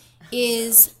remember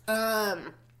is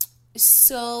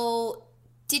so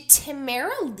did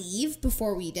Tamara leave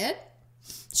before we did?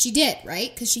 She did,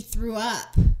 right? Because she threw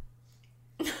up.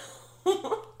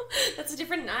 That's a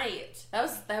different night. That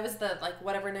was the, like,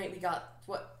 whatever night we got.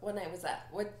 What night was that?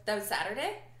 That was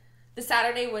Saturday? The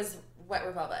Saturday was Wet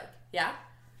Republic. Yeah?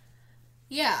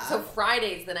 Yeah. So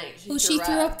Friday's the night she she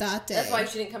threw up that day. That's why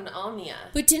she didn't come to Omnia.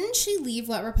 But didn't she leave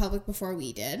Wet Republic before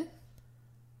we did?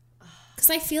 Because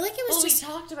I feel like it was Well, just... we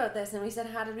talked about this and we said,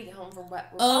 how did we get home from Wet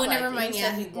Republic? Oh, never And mind, you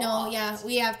said yeah. we No, walked. yeah,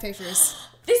 we have pictures.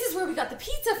 This is where we got the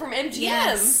pizza from MGM.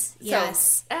 Yes,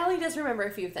 yes. So, Allie does remember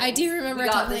a few things. I do remember we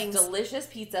a got couple this things. delicious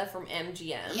pizza from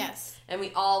MGM. Yes. And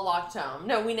we all walked home.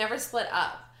 No, we never split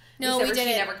up. No, we She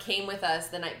didn't. never came with us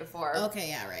the night before. Okay,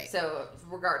 yeah, right. So,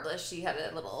 regardless, she had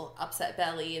a little upset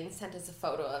belly and sent us a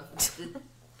photo of the...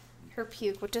 Her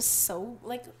puke, which is so,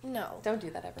 like, no. Don't do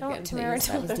that ever Don't, again, Tamara, please.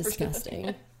 don't That was ever do that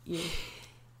disgusting.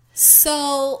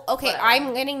 So, okay, Whatever.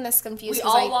 I'm getting this confused. We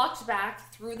 'cause all walked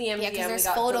back through the MGM. 'cause there's we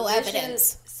got photo delicious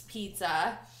evidence.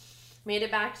 pizza. Made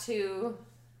it back to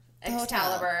The hotel.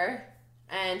 Excalibur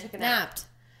and took a nap. napped.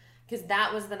 Because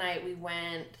that was the night we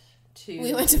went to...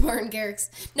 We went to Martin Garrix.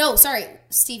 No, sorry,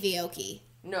 Stevie Aoki.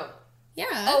 No. Yeah.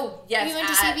 Oh, yes, We went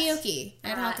to at- Stevie Aoki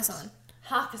at Hakkasan,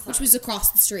 Hakkasan. which was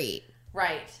across the street.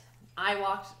 Right. I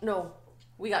walked... No.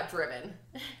 We got driven.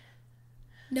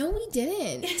 No, we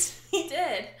didn't. He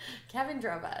did. Kevin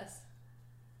drove us.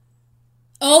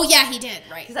 Oh, yeah, he did,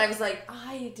 right. Because I was like,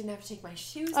 I didn't have to take my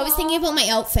shoes I was off. thinking about my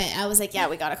outfit. I was like, yeah,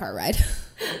 we got a car ride.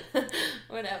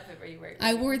 What outfit were you wearing?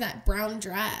 I wore that brown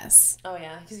dress. Oh,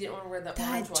 yeah. Because you didn't want to wear the That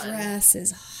orange one. dress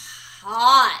is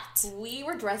hot. We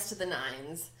were dressed to the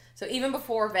nines. So even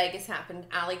before Vegas happened,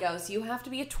 Allie goes, you have to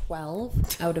be a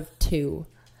 12 out of 2.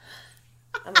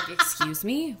 I'm like, excuse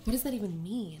me? What does that even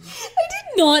mean? I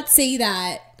did not say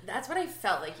that. That's what I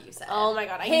felt like you said. Oh my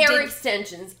God, I Hair did-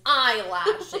 extensions,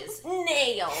 eyelashes,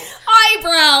 nails.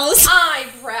 Eyebrows.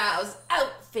 eyebrows,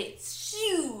 outfits,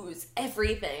 shoes,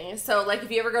 everything. So, like,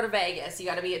 if you ever go to Vegas, you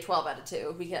got to be a 12 out of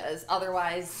 2 because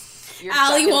otherwise you're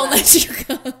Allie stuck won't let you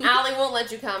come. Allie won't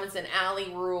let you come. It's an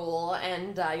Allie rule,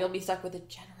 and you'll be stuck with the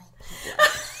general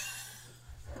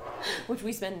public, which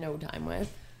we spend no time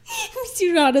with. We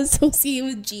do not associate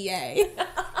with GA.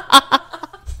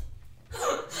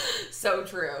 So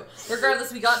true.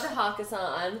 Regardless, we got to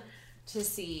Hakkasan to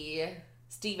see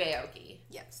Steve Aoki.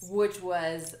 Yes. Which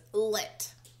was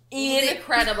Lit.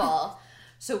 incredible.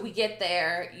 So we get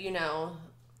there, you know.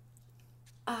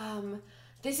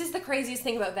 This is the craziest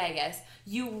thing about Vegas.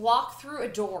 You walk through a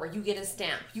door, you get a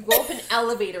stamp. You go up an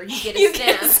elevator, you get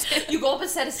a stamp. You go up a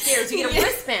set of stairs, you get a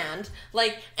wristband.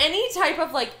 Like, any type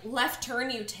of, like, left turn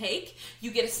you take,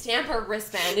 you get a stamp or a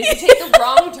wristband. If you take the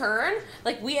wrong turn,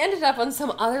 like, we ended up on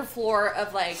some other floor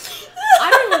of, like,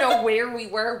 I don't even know where we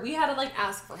were. We had to, like,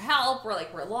 ask for help.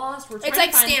 We're lost. We're trying It's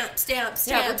like to find, stamp.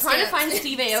 Yeah, we're trying to find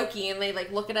Steve Aoki, and they,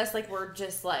 like, look at us like we're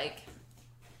just, like,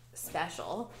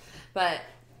 special. But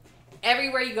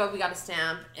everywhere you go, we got a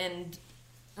stamp, and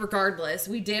regardless,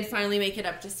 we did finally make it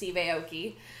up to Steve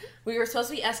Aoki. We were supposed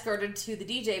to be escorted to the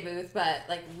DJ booth, but,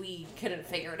 like, we couldn't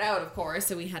figure it out, of course,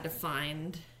 so we had to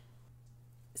find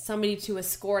somebody to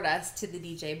escort us to the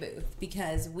DJ booth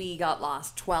because we got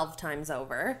lost 12 times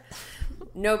over.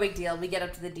 No big deal. We get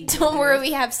up to the DJ Don't booth. worry,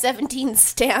 we have 17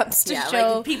 stamps to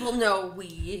show. Like, people know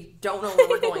we don't know where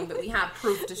we're going, but we have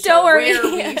proof to show Don't worry.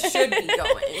 where we should be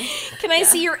going. Can I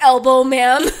see your elbow,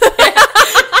 ma'am?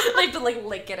 I have to, like,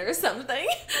 lick it or something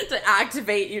to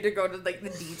activate you to go to, like, the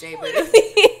DJ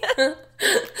booth.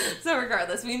 So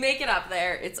regardless, we make it up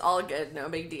there. It's all good. No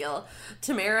big deal.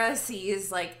 Tamara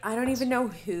sees, like, I don't even know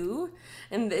who.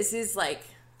 And this is, like,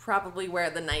 probably where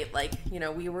the night, like, you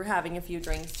know, we were having a few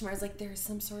drinks. Tamara's like, there's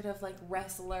some sort of, like,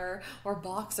 wrestler or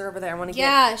boxer over there. I want to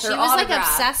get she their was, autograph. like,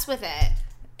 obsessed with it.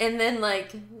 And then,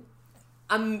 like,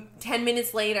 10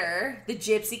 minutes later, the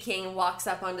Gypsy King walks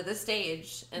up onto the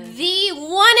stage. And The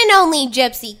one and only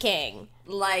Gypsy King.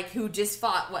 like, who just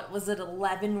fought, what was it,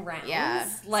 11 rounds? Yeah,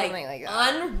 something like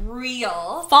that.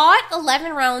 Unreal. Fought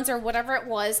 11 rounds or whatever it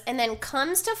was, and then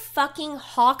comes to fucking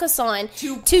Hakkasan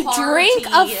to party. drink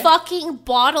a fucking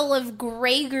bottle of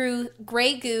Grey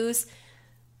Goose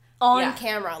on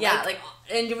camera. Yeah, like,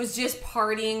 and it was just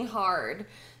partying hard.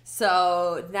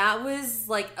 So that was,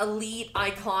 like, elite,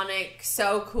 iconic,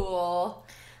 so cool.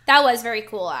 That was very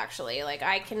cool, actually. Like,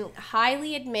 I can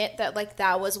highly admit that, like,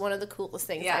 that was one of the coolest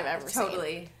things I've ever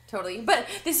seen. Totally. But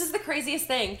this is the craziest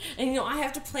thing. And, you know, I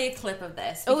have to play a clip of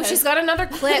this. Oh, she's got another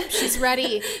clip. She's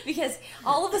ready. Because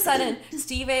all of a sudden,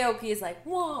 Steve Aoki is like,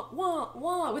 wah, wah,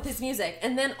 wah, with his music.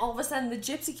 And then all of a sudden, the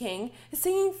Gypsy King is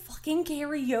singing fucking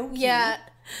karaoke. Yeah.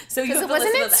 So you have to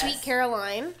wasn't listen it to Sweet this.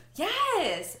 Caroline?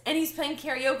 Yes. And he's playing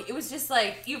karaoke. It was just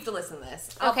like, you have to listen to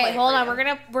this. I'll play Okay, it hold for on.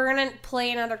 you. We're gonna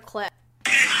play another clip.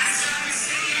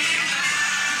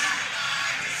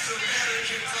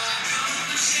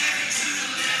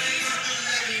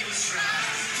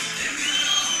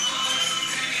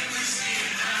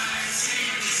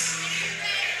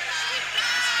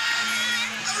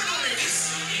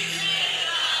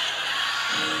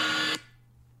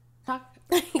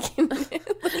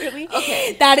 Literally.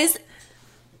 Okay. That is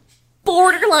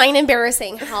borderline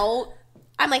embarrassing. How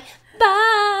I'm like,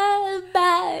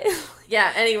 bye.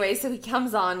 Yeah, anyway, so he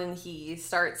comes on and he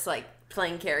starts, like,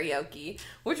 playing karaoke,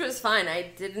 which was fine.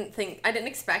 I didn't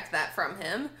expect that from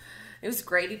him. It was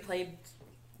great. He played,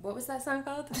 what was that song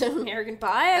called? American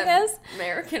Pie, I guess.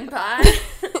 American Pie.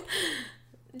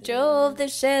 Drove the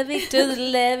Chevy to the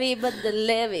levee, but the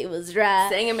levee was dry.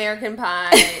 Sang American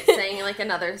Pie, sang, like,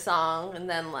 another song, and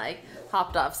then, like,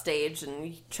 hopped off stage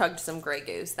and chugged some Grey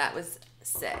Goose. That was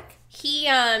sick.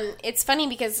 It's funny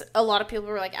because a lot of people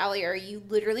were like, Allie, are you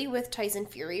literally with Tyson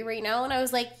Fury right now? And I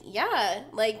was like, yeah,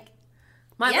 like,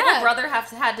 My little brother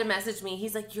had to message me.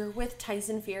 He's like, you're with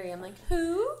Tyson Fury. I'm like,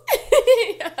 who?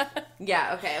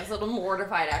 Yeah, okay. I was a little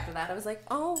mortified after that. I was like,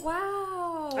 oh,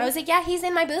 wow. I was like, yeah, he's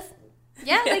in my booth.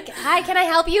 Yeah, like, hi, can I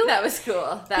help you? That was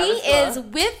cool. He is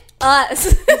with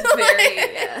us. Very,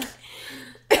 yeah.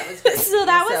 That was crazy.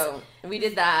 So we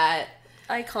did that.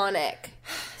 iconic.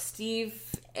 Steve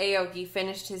Aoki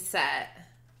finished his set.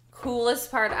 Coolest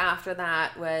part after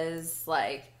that was,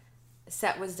 like,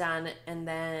 set was done, and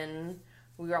then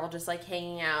we were all just, like,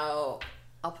 hanging out.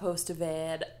 I'll post a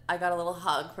vid. I got a little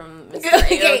hug from Mr.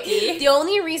 Aoki. The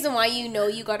only reason why you know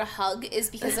you got a hug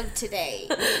is because of today.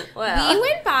 Well. We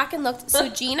went back and looked. So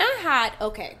Gina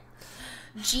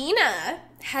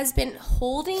has been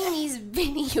holding these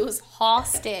videos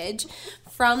hostage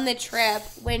from the trip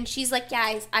when she's like,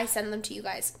 yeah, I send them to you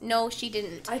guys. No, she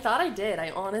didn't. I thought I did. I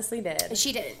honestly did.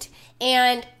 She didn't.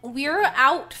 And we're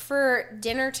out for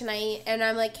dinner tonight, and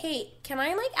I'm like, hey, can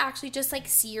I, like, actually just, like,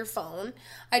 see your phone?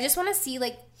 I just want to see,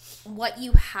 like, what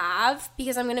you have,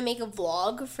 because I'm going to make a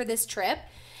vlog for this trip.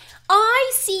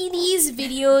 I see these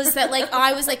videos that, like,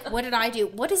 I was like, what did I do?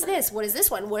 What is this? What is this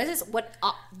one? What is this?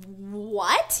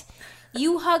 What?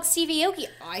 You hug Stevie Aoki.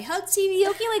 I hug Stevie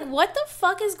Aoki. Like, what the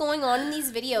fuck is going on in these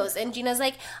videos? And Gina's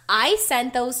like, I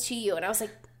sent those to you. And I was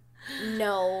like,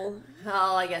 no.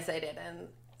 Well, I guess I didn't.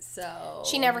 So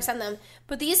She never sent them.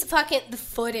 But the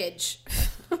footage.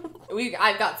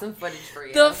 I've got some footage for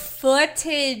you. The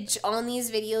footage on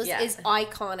these videos is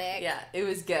iconic. Yeah, it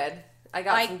was good. I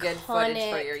got some good footage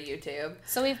for your YouTube.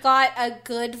 So we've got a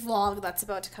good vlog that's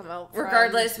about to come out.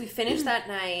 Regardless, we finished that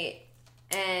night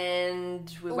and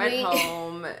we went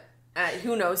home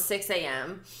at, 6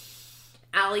 a.m.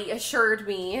 Allie assured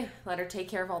me, let her take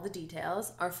care of all the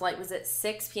details. Our flight was at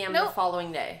 6 p.m. the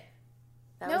following day.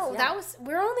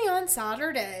 We're only on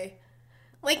Saturday.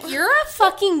 Like, you're a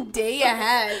fucking day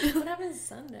ahead. What happened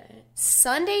Sunday?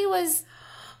 Sunday was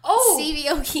Stevie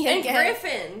Aoki and again.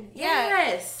 Griffin.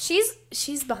 Yes.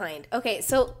 She's behind. Okay,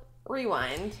 so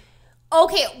rewind.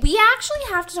 Okay, we actually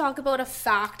have to talk about a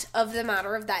fact of the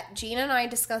matter of that Gina and I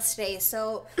discussed today.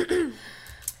 So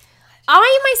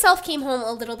I myself came home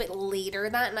a little bit later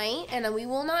that night, and we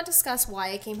will not discuss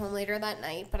why I came home later that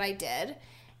night, but I did.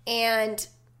 And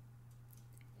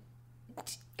what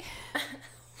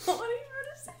are you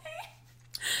going to say?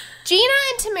 Gina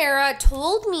and Tamara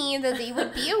told me that they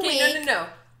would be awake.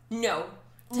 No.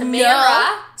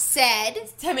 Tamara said.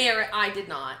 Tamara, I did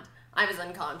not. I was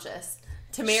unconscious.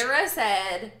 Tamara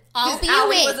said, I'll be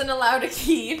Allie awake. wasn't allowed a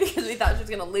key because we thought she was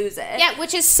going to lose it. Yeah,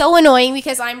 which is so annoying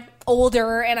because I'm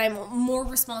older and I'm more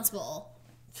responsible.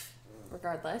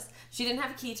 Regardless, she didn't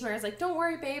have a key. Tamara's like, don't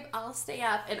worry, babe. I'll stay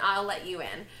up and I'll let you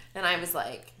in. And I was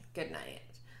like, good night.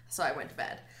 So I went to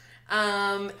bed.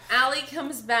 Allie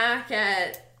comes back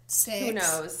at 6. Who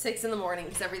knows? 6 in the morning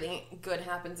because everything good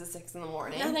happens at 6 in the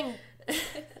morning. Nothing.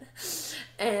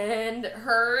 And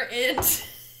her and...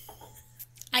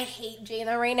 I hate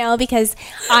Gina right now because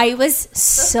I was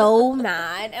so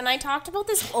mad. And I talked about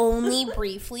this only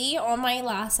briefly on my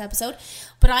last episode.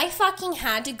 But I fucking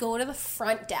had to go to the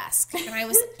front desk. And I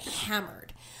was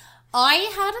hammered. I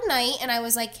had a night and I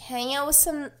was like hanging out with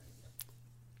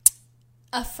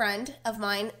a friend of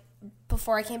mine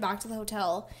before I came back to the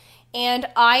hotel. And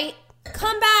I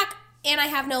come back and I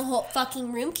have no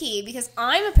fucking room key because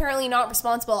I'm apparently not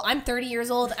responsible. I'm 30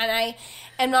 years old and I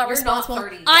am not responsible. Not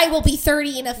 30 yet. I will be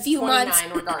 30 in a few 29 months.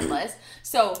 Regardless.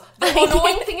 So the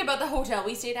annoying thing about the hotel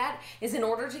we stayed at is in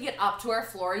order to get up to our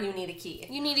floor, you need a key.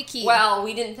 You need a key. Well,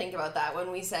 we didn't think about that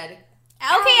when we said, okay,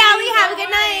 Allie, have a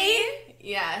good night.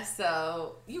 Yeah,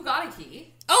 so you got a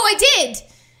key. Oh, I did.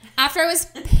 After I was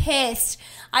pissed,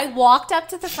 I walked up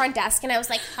to the front desk and I was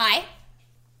like, hi.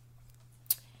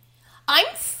 I'm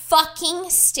fucking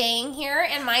staying here,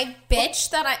 and my bitch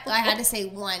that I had to say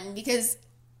one because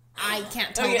I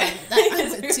can't tell them that I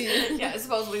was a 2. Yeah, I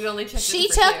suppose we only checked She in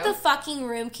for took 2. the fucking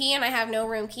room key, and I have no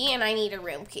room key, and I need a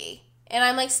room key. And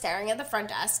I'm, like, staring at the front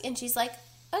desk, and she's like,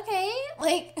 okay.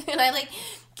 Like, and I, like,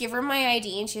 give her my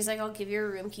ID, and she's like, I'll give you a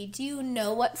room key. Do you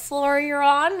know what floor you're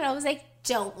on? And I was like,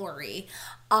 don't worry.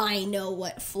 I know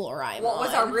what floor I'm on. What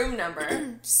was our room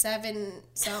number? 7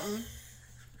 something.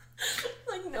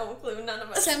 Like, no clue. None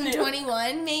of us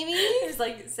 721, maybe? It was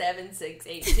like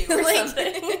 7682 or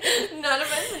something. None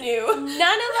of us knew.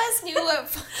 None of us knew what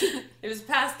fucking... It was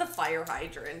past the fire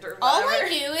hydrant or whatever. All I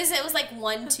knew is it was like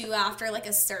 1, 2 after like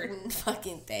a certain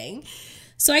fucking thing.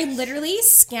 So I literally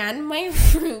scanned my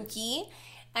room key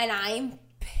and I'm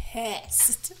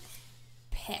pissed.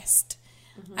 Pissed.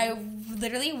 Mm-hmm. I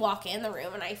literally walk in the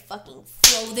room and I fucking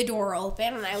throw the door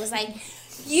open and I was like,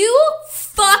 you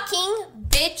fucking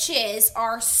bitches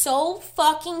are so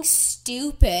fucking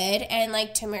stupid. And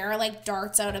like Tamara like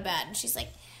darts out of bed and she's like,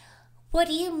 what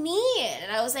do you mean?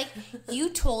 And I was like, you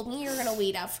told me you were gonna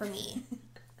wait up for me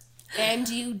and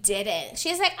you didn't.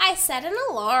 She's like, I set an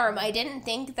alarm. I didn't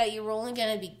think that you were only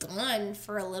gonna be gone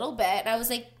for a little bit. And I was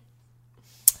like,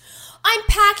 I'm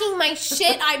packing my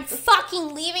shit. I'm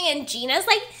fucking leaving. And Gina's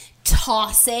like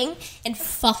tossing and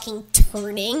fucking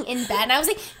turning in bed. And I was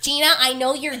like, Gina, I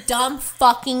know your dumb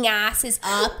fucking ass is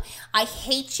up. I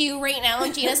hate you right now.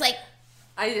 And Gina's like,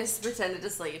 I just pretended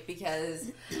to sleep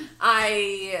because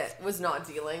I was not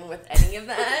dealing with any of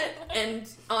that. And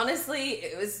honestly,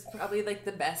 it was probably like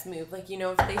the best move. Like, you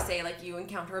know, if they say like you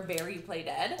encounter a bear, you play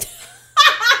dead.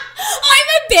 I'm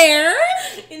a bear.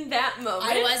 In that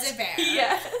moment. I was a bear.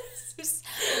 Yes.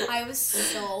 I was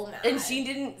so mad. And she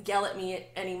didn't yell at me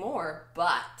anymore,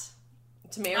 but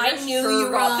Tamara I knew sure you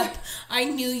were got up. I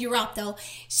knew you were up, though.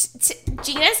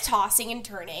 Gina's tossing and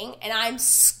turning, and I'm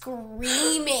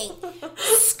screaming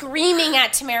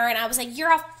at Tamara, and I was like,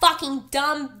 you're a fucking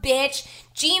dumb bitch.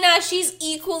 Gina, she's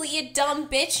equally a dumb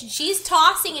bitch. She's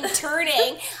tossing and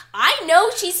turning. I know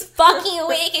she's fucking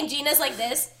awake, and Gina's like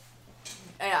this.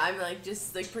 Yeah, I'm like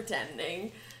just like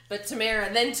pretending. But Tamara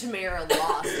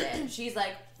lost it. She's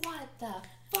like, what the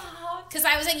fuck? Because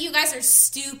I was like, you guys are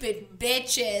stupid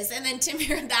bitches. And then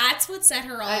Tamara, that's what set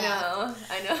her off. I know.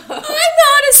 I'm not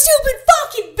a stupid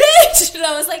fucking bitch. And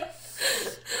I was like,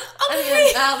 okay. And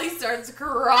then Allie starts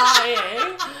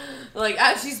crying. Like,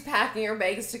 as she's packing her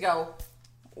bags to go,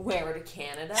 where, to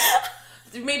Canada?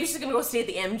 Maybe she's gonna go stay at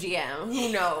the MGM.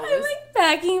 Who knows? I'm like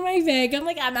packing my bag. I'm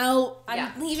like, I'm out. I'm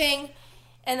Yeah. leaving.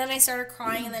 And then I started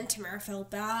crying, and then Tamara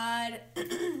felt bad.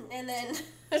 And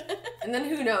then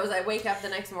who knows? I wake up the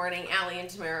next morning, Allie and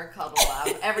Tamara cuddle up.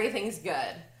 Everything's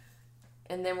good.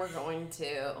 And then we're going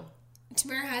to...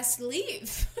 Tamara has to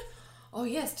leave. Oh,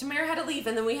 yes. Tamara had to leave,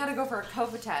 and then we had to go for a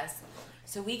COVID test.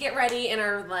 So we get ready in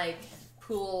our, like,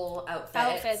 pool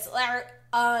outfits.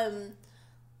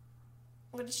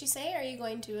 What did she say? Are you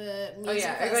going to a music Oh,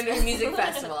 yeah. festival? We're going to a music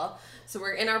festival. So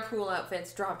we're in our pool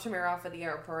outfits, drop Tamara off at the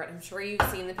airport. I'm sure you've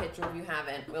seen the picture. If you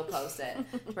haven't, we'll post it.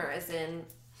 Tamara's in,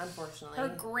 unfortunately, Her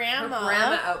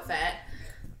grandma outfit.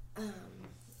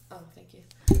 Oh, thank you.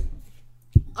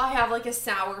 I have like a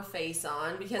sour face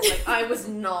on because like I was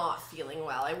not feeling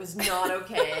well. I was not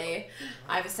okay.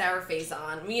 I have a sour face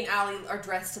on. Me and Allie are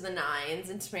dressed to the nines,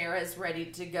 and Tamara is ready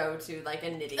to go to like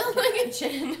a knitting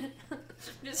convention.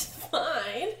 Just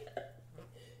fine.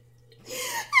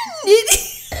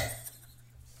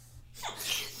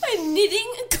 A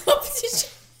knitting competition.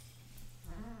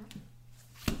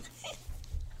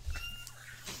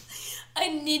 A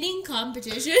knitting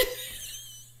competition.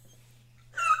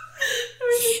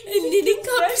 A knitting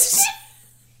competition.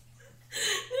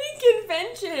 Knitting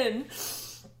convention.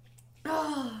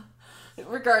 Oh.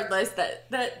 Regardless,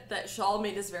 that shawl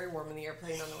made us very warm in the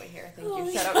airplane on the way here. Thank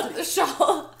you. Shout out to the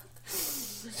shawl.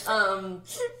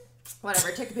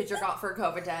 Whatever. Took a picture, got for a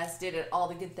COVID test, did it, all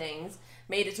the good things.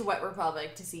 Made it to Wet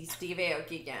Republic to see Steve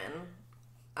Aoki again.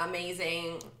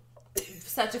 Amazing.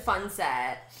 Such a fun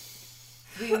set.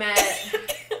 We met.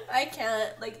 I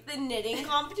can't. Like, the knitting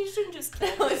competition just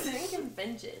can't. It was a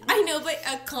convention. I know, but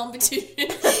a competition. Could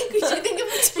you think of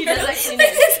a She does actually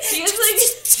knit.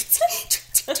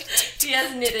 She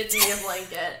has knitted me a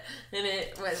blanket, and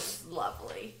it was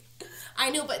lovely. I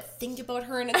know, but think about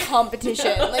her in a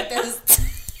competition like this.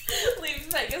 Leaves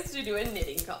Vegas to do a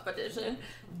knitting competition.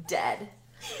 Dead.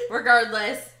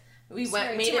 Regardless, we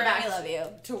made it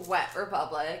back to Wet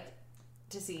Republic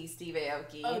to see Steve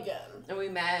Aoki. Again. And we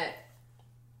met,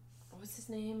 what's his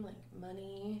name? Like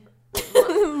Money?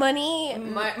 Money.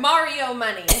 Mario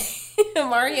Money.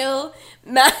 Mario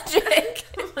Magic.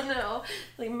 No,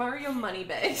 like Mario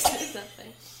Moneybags or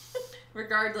something.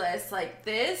 Regardless, like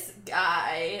this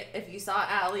guy, if you saw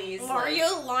Allie's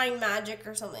Mario Line Magic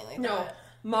or something like that. No,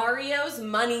 Mario's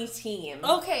money team.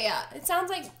 Okay, yeah. It sounds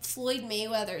like Floyd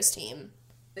Mayweather's team.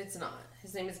 It's not.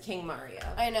 His name is King Mario.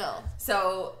 I know.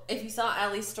 So, if you saw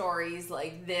Allie's stories,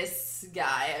 like, this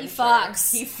guy, He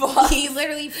fucks. He fucks. He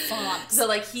literally fucks. So,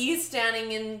 like, he's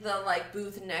standing in the, like,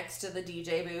 booth next to the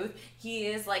DJ booth. He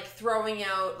is, like, throwing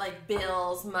out, like,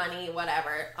 bills, money,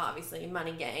 whatever. Obviously,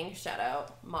 Money Gang. Shout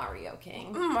out Mario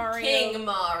King. Mario. King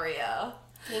Mario.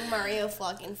 King Mario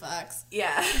fucking fucks.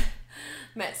 Yeah.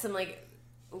 Met some, like,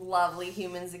 lovely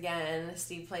humans again.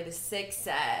 Steve played a sick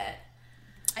set.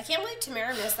 I can't believe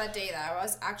Tamara missed that day. That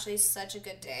was actually such a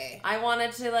good day. I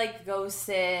wanted to, like, go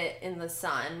sit in the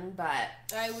sun, but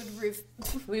I would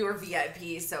we were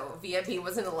VIP, so VIP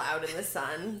wasn't allowed in the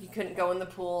sun. You couldn't go in the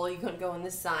pool. You couldn't go in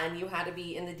the sun. You had to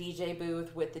be in the DJ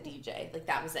booth with the DJ. Like,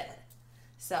 that was it.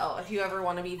 So, if you ever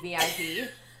want to be VIP, you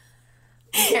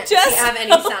can't have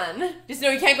any sun. Just know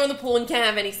you can't go in the pool and you can't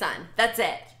have any sun. That's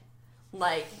it.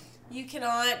 Like, you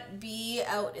cannot be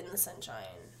out in the sunshine.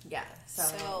 Yeah,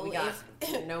 so we if-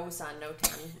 got no sun, no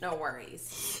tan, no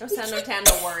worries. No sun, no tan,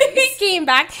 no worries. We came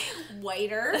back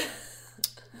whiter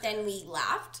than we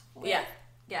left. Yeah,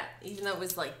 even though it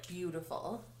was, like,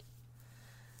 beautiful.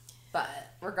 But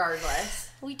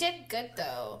regardless, We did good,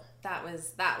 though. that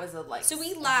was a, like, So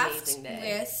we left amazing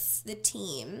day. with the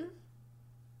team.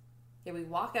 Yeah, we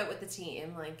walk out with the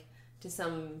team, like, to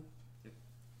some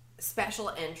special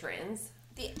entrance.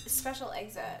 The special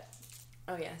exit.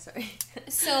 Oh, yeah, sorry.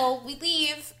 So we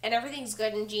leave, and everything's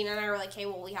good, and Gina and I were like, hey,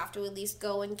 well, we have to at least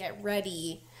go and get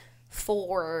ready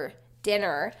for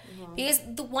dinner. Because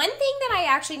the one thing that I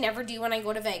actually never do when I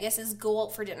go to Vegas is go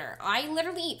out for dinner. I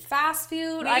literally eat fast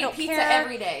food. I don't pizza care.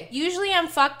 every day. Usually I'm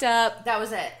fucked up That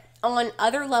was it. on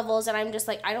other levels, and I'm just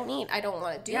like, I don't eat. I don't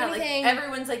want to do anything. Like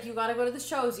everyone's like, you gotta go to the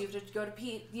shows. You have to go to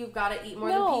you've got to eat more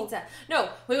than pizza. No,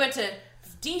 we went to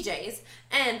DJ's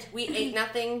and we ate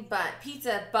nothing but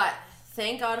pizza. But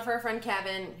thank God for our friend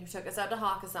Kevin who took us out to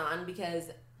Hakkasan, because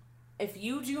if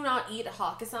you do not eat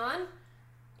Hakkasan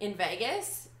in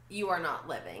Vegas, you are not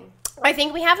living. I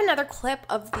think we have another clip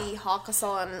of the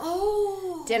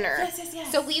Hakkasan dinner.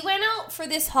 Yes. So we went out for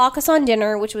this Hakkasan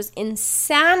dinner, which was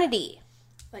insanity.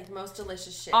 Like most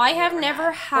delicious shit. I I've have ever never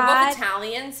We're had- both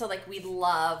Italian, so like we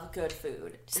love good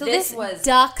food. So this was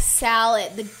duck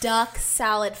salad. The duck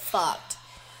salad fucked.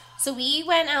 So we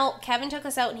went out. Kevin took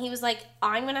us out, and he was like,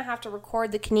 I'm going to have to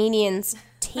record the Canadians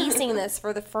tasting this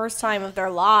for the first time of their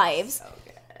lives. so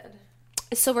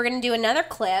good. So we're going to do another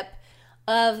clip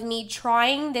of me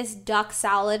trying this duck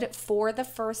salad for the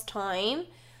first time,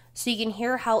 so you can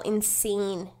hear how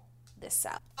insane this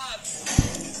salad.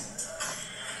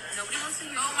 Nobody wants to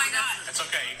hear. Oh my god. It's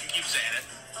okay. You can keep saying it.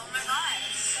 Oh my god.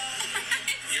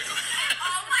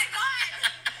 Oh my god.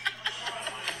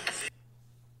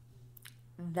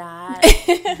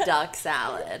 That duck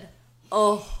salad.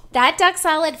 Oh, That duck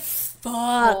salad fucks.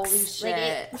 Holy Like, shit.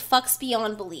 it fucks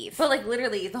beyond belief. but like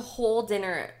literally the whole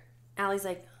dinner, Allie's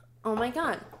like, oh my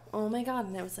god,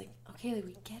 and I was like, okay, like,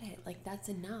 we get it, like that's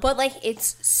enough. But, like,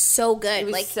 it's so good. it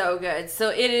was Like, so good. So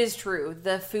it is true.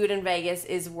 The food in Vegas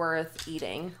is worth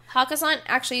eating. Hakkasan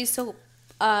actually, so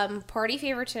party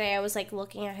favor today, I was like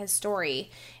looking at his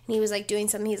story, and he was like doing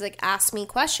something. He's like, ask me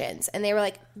questions, and they were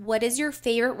like, what is your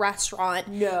favorite restaurant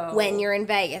when you're in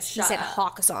Vegas? He said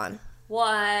Hakkasan.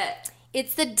 What?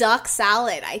 It's the duck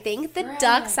salad. I think the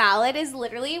duck salad is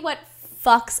literally what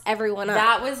fucks everyone up.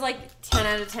 That was like 10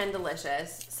 out of 10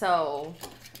 delicious. So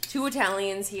 2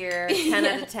 Italians here, 10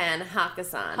 out of 10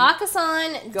 Hakkasan.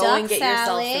 Hakkasan, Go duck and get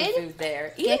salad. yourself some food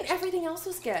there. Even everything else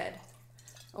was good.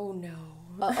 Oh no.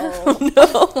 Uh-oh.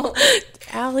 No.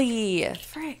 Allie.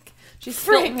 Frick. She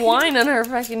spilled wine on her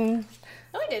fucking...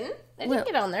 No, I didn't. I didn't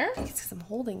get on there. It's because I'm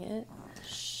holding it.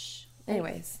 Shh.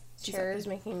 Anyways. Chairs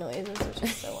making noises, which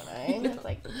is so annoying. It's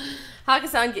like,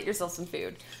 Hakkasan, get yourself some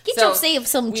food. get yourself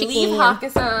some we chicken. leave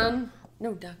Hakkasan.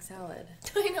 No, duck salad.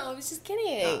 I know, I was just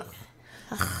kidding.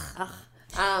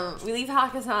 We leave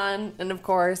Hakkasan, and of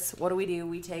course, what do?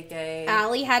 We take a...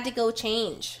 Allie had to go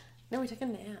change. No, we took a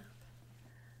nap.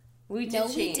 We did No,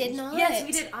 we change. did not. Yes,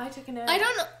 we did. I took a nap. I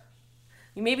don't know.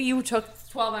 Maybe you took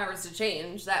 12 hours to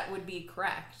change. That would be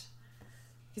correct.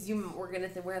 Because you were going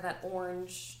to wear that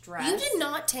orange dress. You did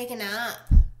not take a nap.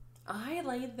 I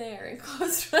laid there and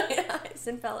closed my eyes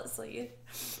and fell asleep.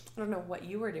 I don't know what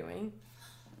you were doing.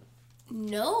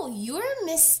 No, you're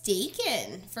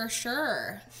mistaken for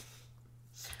sure.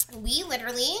 We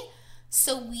literally,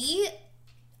 so we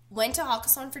went to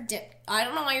Hakkasan for dinner. I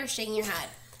don't know why you're shaking your head.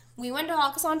 We went to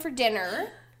Hakkasan for dinner.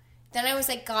 Then I was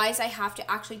like, guys, I have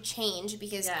to actually change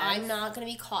because I'm not going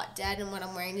to be caught dead in what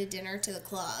I'm wearing to dinner to the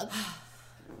club.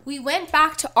 We went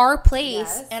back to our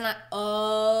place and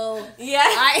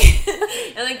Yeah.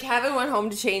 And then Kevin went home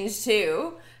to change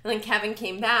too. And then Kevin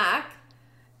came back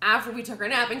after we took our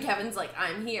nap, and Kevin's like,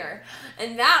 I'm here.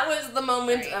 And that was the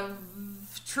moment of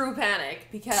true panic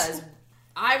because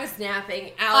I was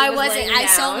napping. Allie was laying down. I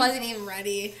still wasn't even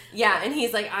ready. Yeah, and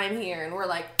he's like, I'm here. And we're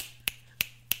like,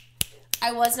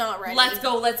 I was not ready. let's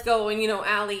go. And, you know,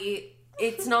 Allie,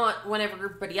 it's not when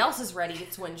everybody else is ready.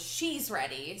 It's when she's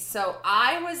ready. So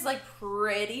I was, like,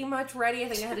 pretty much ready. I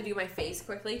think I had to do my face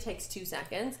quickly. It takes 2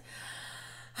 seconds.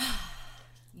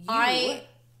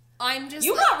 I'm just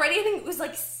You got ready, I think it was,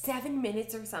 like, 7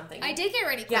 minutes or something. I did get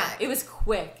ready quick. Yeah, it was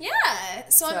quick. Yeah.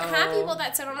 So I've had people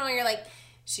that said, I don't know, you're like,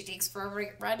 she takes forever to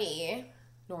get ready.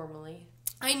 Normally.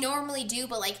 I normally do,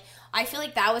 but, like, I feel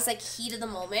like that was, like, heat of the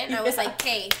moment. I was like,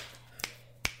 okay,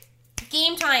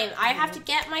 game time. I have to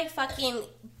get my fucking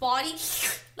body,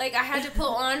 like, I had to put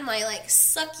on my, like,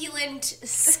 succulent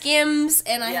Skims,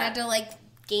 and I had to, like,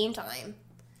 game time.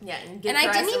 Yeah, and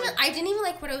I didn't even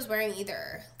like what I was wearing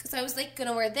either, because I was like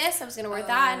gonna wear this, I was gonna wear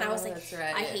that, and I was like,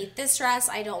 right. I hate this dress,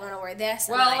 I don't want to wear this.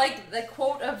 And well, like the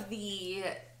quote of the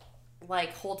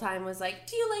like whole time was like,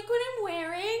 "Do you like what I'm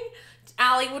wearing?"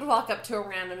 Allie would walk up to a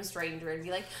random stranger and be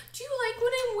like, "Do you like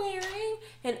what I'm wearing?"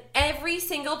 And every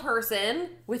single person,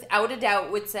 without a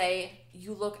doubt, would say,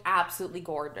 "You look absolutely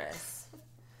gorgeous."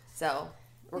 So.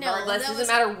 Regardless, doesn't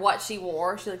matter what she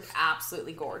wore, she looked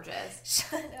absolutely gorgeous.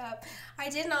 Shut up. I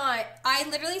did not. I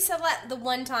literally said that the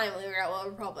one time we were at World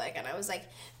Republic, and I was like,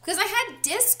 because I had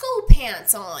disco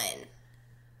pants on.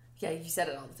 Yeah, you said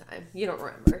it all the time. You don't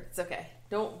remember. It's okay.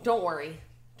 Don't worry.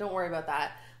 Don't worry about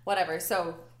that. Whatever.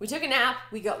 So we took a nap.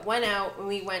 We went out and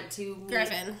we went to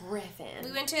Griffin.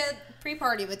 We went to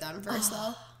pre-party with them first,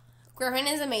 though. Griffin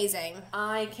is amazing.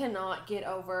 I cannot get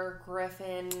over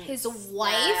Griffin. His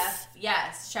wife?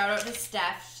 Yes. Shout out to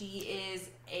Steph. She is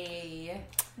a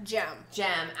Gem.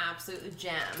 Absolutely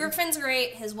gem. Griffin's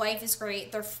great. His wife is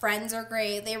great. Their friends are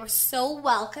great. They were so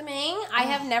welcoming. I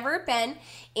have never been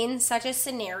in such a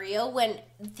scenario when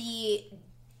the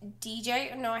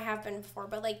DJ, no, I have been before,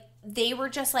 but like they were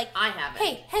just like, I haven't.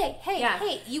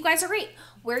 Hey, you guys are great.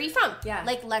 Where are you from? Yeah.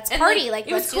 Like, let's And, party. Like, Like,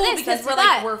 it was let's cool do this. because Let's do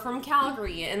that. we're from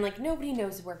Calgary and like nobody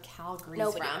knows where Calgary's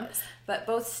Nobody from. knows. But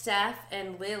both Steph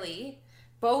and Lily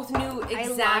both knew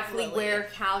exactly Lily. where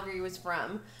Calgary was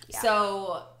from. Yeah.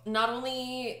 So not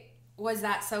only was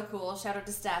that so cool, shout out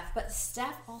to Steph, but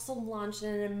Steph also launched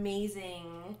an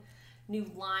amazing new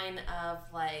line of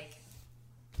like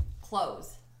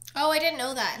clothes. Oh, I didn't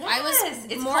know that. I Yes, was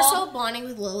it's more called- so bonding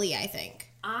with Lily, I think.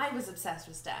 I was obsessed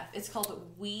with Steph. It's called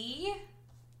We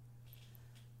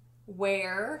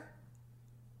Wear.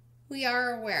 We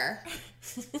are aware.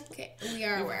 Okay, we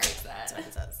are aware. Fix that. That's what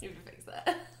it says. You have to fix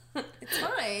that. It's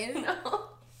fine. No.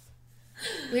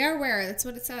 We are aware. That's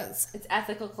what it says. It's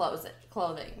ethical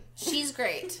clothing. She's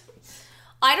great.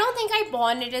 I don't think I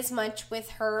bonded as much with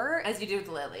her As you do with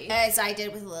Lily. as I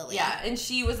did with Lily. Yeah, and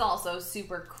she was also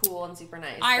super cool and super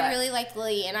nice. I but- really liked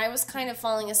Lily, and I was kind of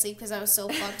falling asleep because I was so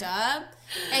fucked up.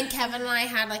 And Kevin and I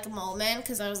had like a moment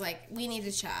because I was like, we need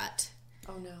to chat.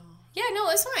 Oh no. Yeah, no,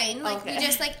 it's fine. Like Okay. we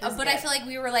just like, That's but I good. feel like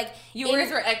we were like You in- were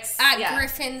your at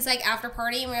Griffin's like after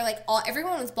party, and we were like, all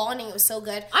everyone was bonding. It was so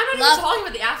good. I'm not even talking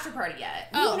about the after party yet.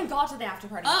 We Oh. haven't even got to the after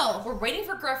party. Oh. We're waiting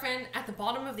for Griffin at the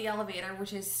bottom of the elevator,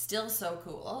 which is still so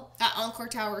cool. At Encore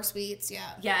Tower Suites. Yeah.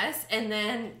 Yes, and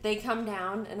then they come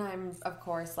down, and I'm of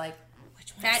course like,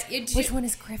 Which one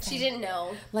is Griffin? She didn't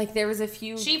know. Like there was a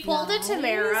few. She pulled it to guys,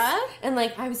 Mara. and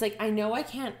like I was like, I know I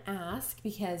can't ask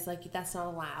because like that's not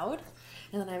allowed.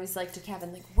 And then I was like to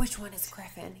Kevin, like, which one is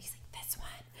Griffin? He's like, this one.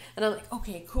 And I'm like,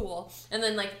 okay, cool. And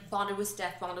then like bonded with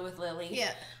Steph, bonded with Lily.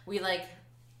 Yeah. We like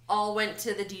all went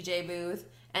to the DJ booth.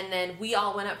 And then we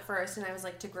all went up first, and I was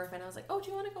like to Griffin, I was like, "Oh, do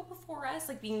you want to go before us?"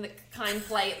 Like being the kind,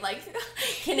 polite, like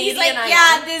Canadian. He's like, I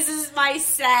yeah, am. this is my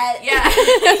set. Yeah.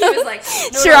 He was like,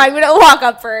 no, Sure, no. I'm gonna walk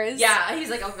up first. Yeah, he's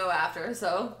like, I'll go after.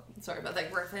 So sorry about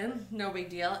that, Griffin. No big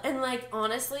deal. And like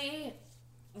honestly,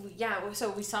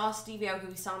 so we saw Stevie Aoki,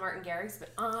 we saw Martin Garrix,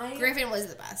 but Griffin was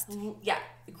the best. Yeah,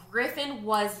 Griffin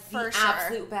was the For sure.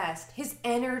 absolute best. His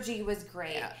energy was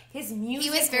great. Yeah. His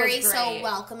music He was very great. so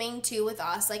welcoming too with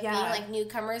us, like Yeah. being like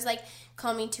newcomers, like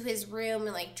coming to his room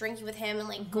and like drinking with him and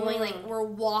like going like we're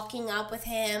walking up with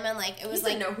him and like it He was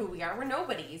doesn't like know who we are. We're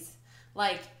nobodies.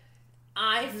 Like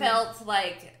I felt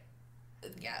like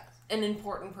yeah. an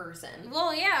important person.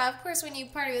 Well, yeah, of course when you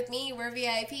party with me, we're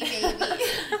VIP, baby.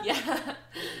 Yeah.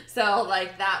 So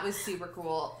like that was super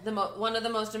cool. One of the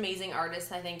most amazing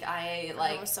artists I think I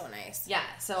like. That was so nice. Yeah.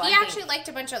 So He I actually liked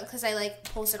a bunch of because I like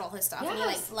posted all his stuff and he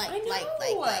Yes, like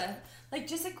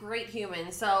just a great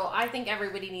human. So I think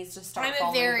everybody needs to start. I'm a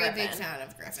following very Griffin. big fan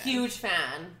of Griffin. Huge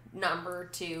fan. Number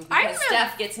 2 I because remember-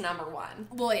 Steph gets number 1.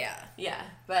 Well, yeah. Yeah,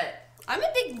 but I'm a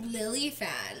big Lily fan.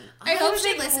 I I'm hope a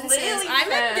she big listens to Lily this. I'm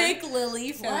fan. a big Lily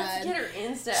let's fan. get her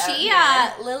Insta out She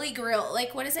here. Lily Grill,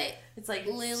 like what is it? It's like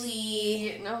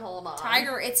Lily No, hold on.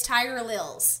 Tiger. It's Tiger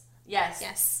Lils. Yes.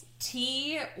 Yes.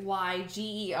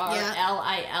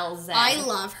 TYGERLILZ. I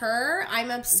love her.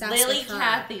 I'm obsessed Lily with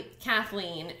her.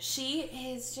 Kathleen. She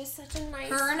is just such a nice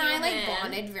Her and I like human.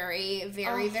 bonded very,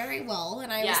 very, very well,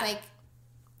 and I was Yeah. like,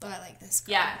 oh, I like this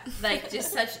girl. Yeah, like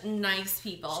just such nice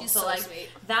people. She's so so like sweet.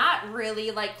 that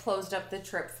really like closed up the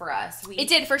trip for us. It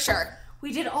did for sure.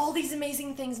 We did all these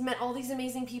amazing things, met all these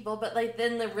amazing people, but like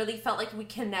then it really felt like we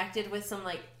connected with some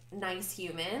like nice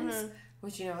humans. Mm-hmm.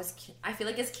 Which, you know, I feel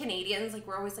like as Canadians, like,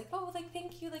 we're always like, oh, like,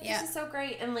 thank you, like, Yeah. this is so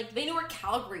great. And, like, they knew where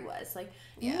Calgary was. Like,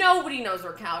 Yeah. nobody knows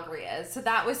where Calgary is. So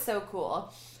that was so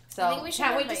cool. So, I think we should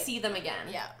can't wait to invite- see them again.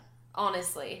 Yeah.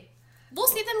 Honestly. We'll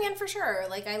see them again for sure.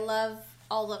 Like, I love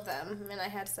all of them, and I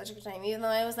had such a good time. Even though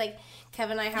I was like,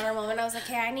 Kevin and I had our moment, I was like,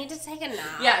 hey, I need to take a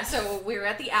nap. Yeah, so we're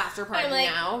at the after party I'm like-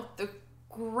 now. The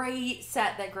great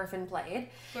set that Griffin played.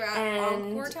 We're at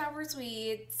And Encore Tower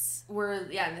Suites. we're,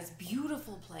 in this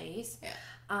beautiful place. Yeah.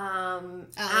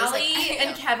 Allie like,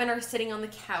 and Kevin are sitting on the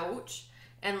couch,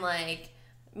 and like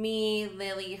me,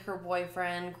 Lily, her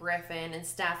boyfriend, Griffin, and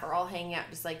Steph are all hanging out,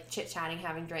 just like chit chatting,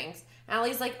 having drinks.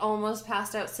 Allie's like almost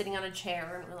passed out, sitting on a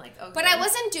chair, and we're like, okay. But I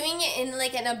wasn't doing it in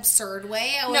like an absurd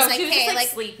way. I was No, like, she was hey, just like like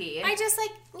sleepy. I just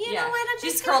like, you know what? I'm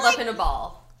she's just curled gonna, up in a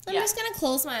ball. I'm just going to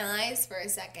close my eyes for a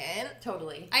second.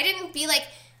 Totally. I didn't be like,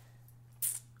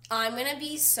 I'm going to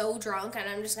be so drunk and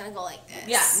I'm just going to go like this.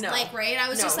 Yeah, no. Like, right? I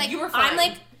was just like, you were fine. I'm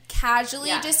like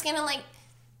casually just going to like.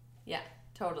 Yeah,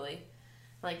 totally.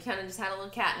 Like, kind of just had a little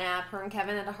cat nap. Her and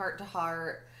Kevin had a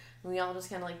heart-to-heart. We all just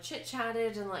kind of like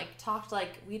chit-chatted and like talked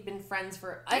like we'd been friends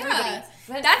for everybody.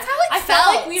 That's how it I felt.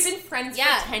 felt like we'd been friends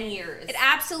for 10 years. It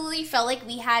absolutely felt like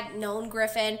we had known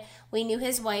Griffin. We knew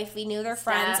his wife. We knew their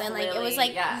friends. And like, it was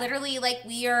like literally like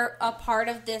we are a part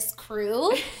of this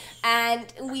crew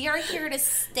and we are here to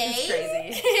stay.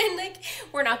 It's crazy. And like,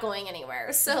 we're not going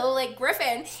anywhere. So like,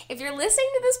 Griffin, if you're listening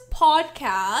to this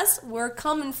podcast, we're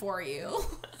coming for you.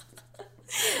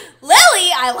 Lily,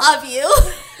 I love you.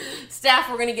 Steph,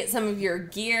 we're gonna get some of your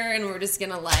gear and we're just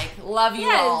gonna like love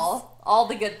you all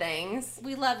the good things.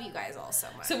 We love you guys all so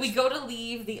much. So we go to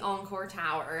leave the Encore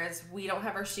Towers. We don't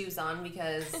have our shoes on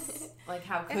because like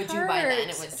how could you by then?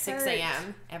 It was 6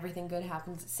 a.m. Everything good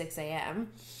happens at 6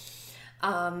 a.m.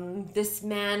 This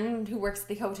man who works at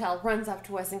the hotel runs up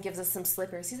to us and gives us some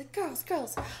slippers. He's like, girls,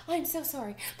 I'm so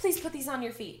sorry. Please put these on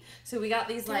your feet. So we got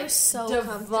these like so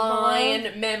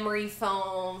divine memory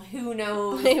foam. Who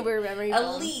knows? They were memory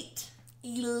foam.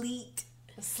 Elite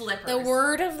slippers. The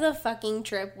word of the fucking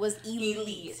trip was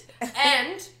elite.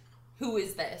 And who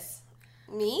is this?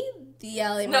 Me? The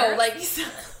LA No, like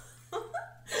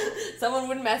someone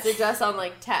would message us on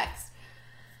like text.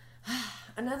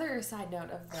 Another side note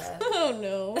of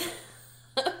the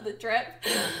the trip.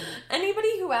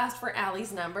 Anybody who asked for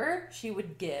Allie's number, she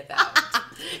would give out.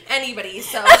 Anybody.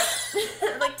 So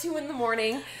like 2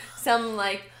 a.m, some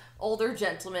like older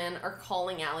gentlemen are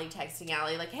calling Allie, texting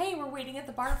Allie, like, hey, we're waiting at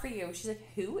the bar for you. She's like,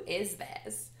 who is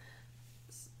this?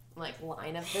 Like,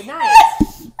 line of the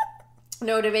night.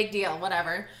 No big deal,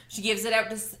 whatever. She gives it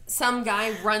out to some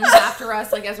guy, runs after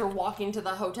us, like, as we're walking to the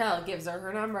hotel, gives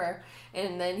her number,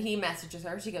 and then he messages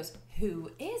her. She goes,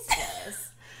 who is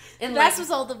this? And that was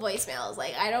all the voicemails.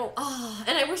 Like, I don't... Oh,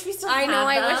 and I wish we still had them.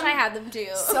 I wish I had them, too.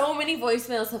 So many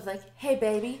voicemails of, like, hey,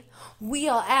 baby, we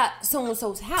are at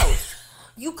so-and-so's house.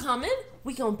 You coming?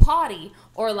 We gonna party.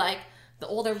 Or, like, the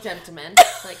older gentleman,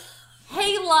 like,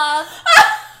 hey, love,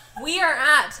 we are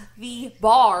at the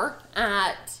bar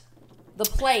at... the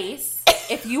place.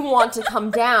 If you want to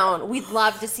come down, we'd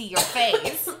love to see your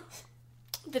face.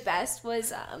 The best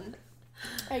was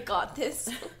I got this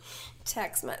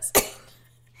text message.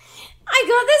 I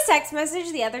got this text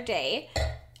message the other day,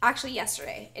 actually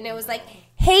yesterday, and it was like,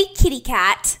 "Hey kitty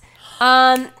cat."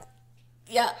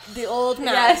 Yeah, the old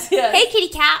man. Yes. Hey kitty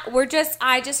cat,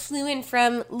 I just flew in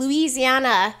from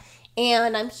Louisiana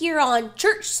and I'm here on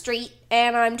Church Street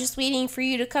and I'm just waiting for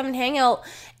you to come and hang out.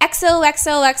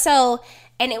 XOXOXO.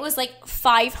 And it was like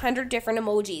 500 different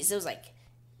emojis. It was like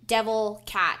devil,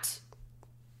 cat,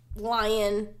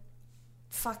 lion,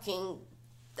 fucking,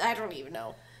 I don't even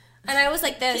know. And I was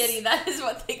like this. Kitty, that is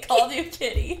what they called you,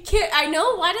 Kitty. I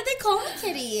know, why did they call me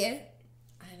Kitty?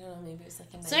 I don't know, maybe it was like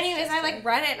a nice So anyways, gesture. I like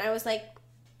read it and I was like,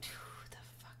 who the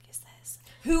fuck is this?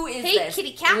 Who is Hey, this?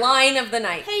 kitty cat. Line of the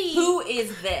night. Hey. Who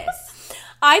is this?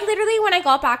 I literally, when I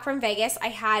got back from Vegas, I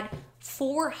had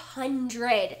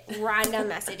 400 random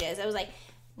messages. I was like,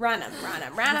 random.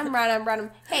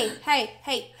 Hey,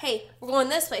 we're going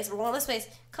this place.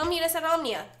 Come here to Set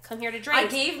Omnia. Come here to drink. I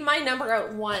gave my number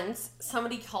out once.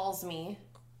 Somebody calls me.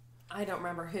 I don't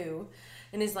remember who.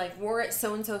 And is like, we're at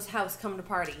so-and-so's house. Come to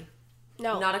party.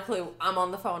 No. Not a clue. I'm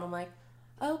on the phone. I'm like,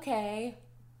 okay.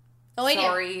 Oh, I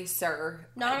Sorry, sir.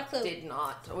 Not a clue. Did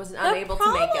not. I was unable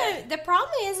to make it. The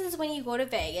problem is when you go to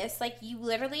Vegas, like, you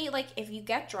literally, like, if you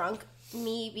get drunk,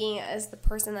 me being as the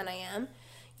person that I am,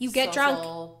 you get drunk.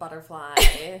 Social butterfly.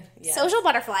 Yeah. Social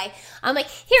butterfly. I'm like,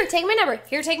 here, take my number.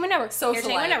 Here, take my number. Socialite. Here,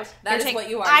 take my number. That is what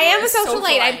you are. I You're am a a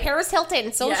socialite. I'm socialite. Paris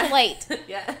Hilton. Socialite.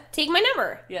 Yeah. Take my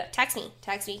number. Yeah. Text me.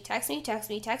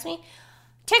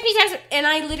 And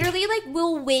I literally, like,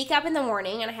 will wake up in the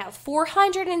morning and I have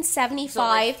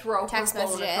 475 throw her text phone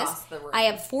messages. across the room. I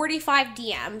have 45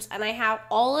 DMs and I have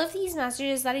all of these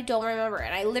messages that I don't remember.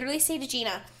 And I literally say to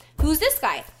Gina, who's this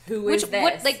guy? Which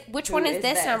this? Which Who one is is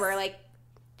this this? number? Like,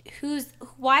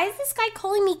 why is this guy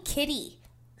calling me Kitty?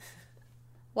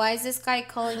 Why is this guy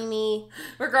calling me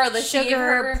Regardless, she gave Sugar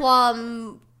her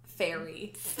Plum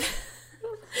Fairy.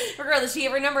 Regardless, she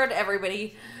gave her number to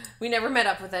everybody. We never met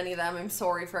up with any of them. I'm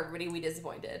sorry for everybody we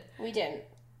disappointed. We didn't.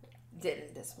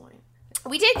 Didn't disappoint.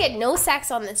 We did get no sex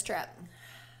on this trip.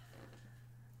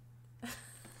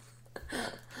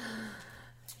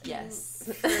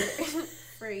 Yes.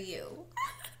 For you.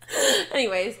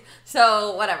 Anyways,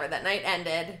 so whatever. That night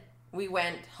ended. We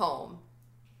went home.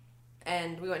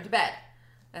 And we went to bed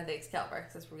at the Excalibur,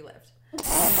 because that's where we lived.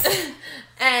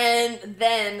 And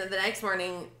then the next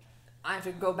morning, I have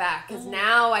to go back because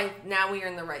now we are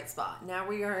in the right spot. Now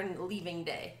we are in leaving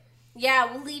day. Yeah,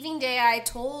 well, leaving day, I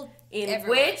told everyone.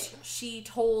 Which she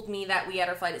told me that we had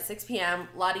our flight at 6 p.m.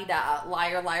 La-di-da,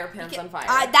 liar, pants on fire.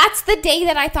 That's the day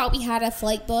that I thought we had a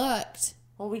flight booked.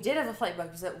 Well, we did have a flight booked.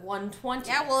 It was at 1:20.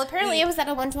 Yeah, well, apparently it was at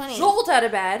a 1:20. Jolt out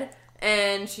of bed,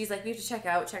 and she's like, we have to check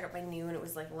out by noon. It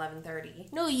was like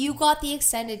 11:30. No, you got the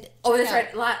extended Oh, that's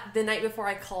right. The night before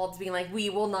I called being like, we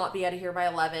will not be out of here by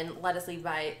 11. Let us leave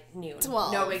by noon.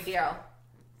 12. No big deal.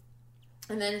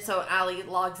 And then, so Allie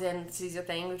logs in, sees your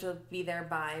thing, which will be there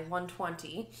by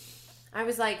 1:20. I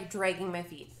was like, dragging my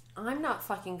feet. I'm not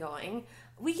fucking going.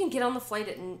 We can get on the flight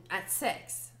at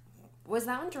 6. Was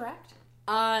that one direct?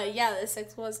 Yeah, the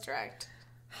 6 was direct.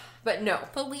 But no.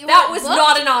 But that was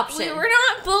not an option. We were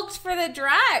not booked for the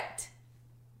direct.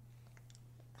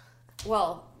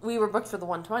 Well, we were booked for the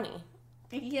 1:20.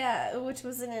 Yeah, which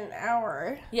was in an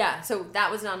hour. Yeah, so that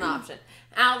was not an option.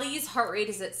 Allie's heart rate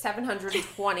is at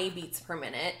 720 beats per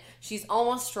minute. She's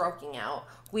almost stroking out.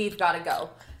 We've got to go.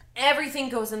 Everything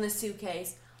goes in the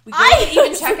suitcase. We can't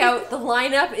even check out. The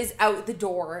lineup is out the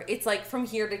door. It's like from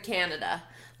here to Canada.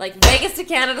 Like Vegas to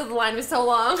Canada, the line was so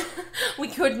long. We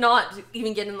could not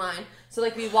even get in line. So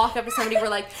like we walk up to somebody, we're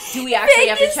like, do we actually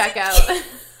have to check out?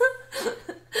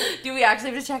 Do we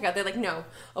actually have to check out? They're like, no.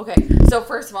 Okay, so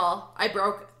first of all, I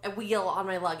broke a wheel on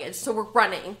my luggage, so we're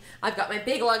running. I've got my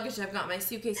big luggage, I've got my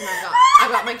suitcase, and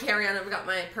I've got my carry-on, I've got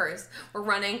my purse. We're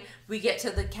running. We get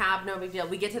to the cab, no big deal.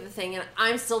 We get to the thing, and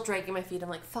I'm still dragging my feet. I'm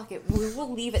like, fuck it. We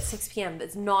will leave at 6 p.m.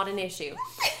 That's not an issue.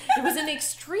 It was an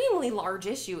extremely large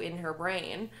issue in her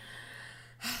brain.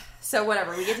 So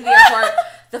whatever. We get to the airport.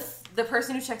 The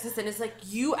person who checks us in is like,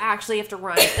 you actually have to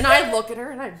run. And I look at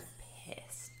her, and I'm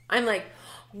pissed. I'm like,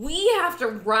 we have to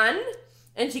run?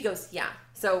 And she goes, yeah.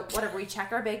 So whatever, we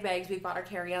check our big bags, we've got our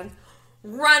carry-ons,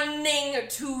 running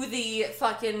to the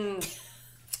fucking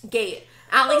gate.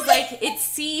 Allie's like, it's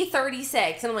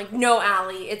C36. And I'm like, no,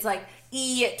 Allie, it's like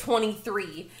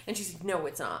E23. And she's like, no,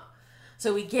 it's not.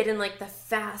 So we get in like the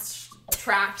fast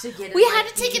track to get in. We had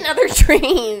to take another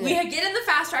train. We had get in the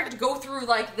fast track to go through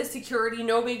like the security,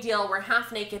 no big deal. We're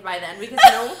half naked by then because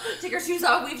take our shoes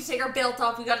off, we have to take our belt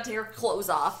off, we got to take our clothes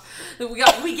off.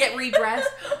 We get redressed.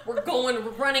 We're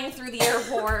running through the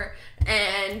airport,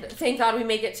 and thank God we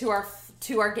make it to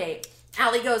our gate.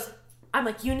 Allie goes, I'm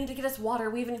like, you need to get us water.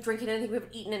 We haven't drinking anything. We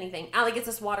haven't eaten anything. Allie gets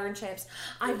us water and chips.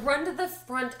 I run to the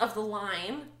front of the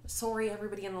line. Sorry,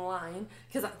 everybody in the line.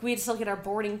 Because we had to still get our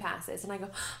boarding passes. And I go,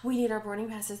 we need our boarding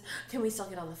passes. Can we still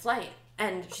get on the flight?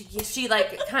 And she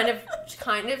like kind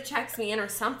of checks me in or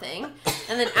something.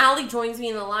 And then Allie joins me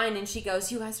in the line and she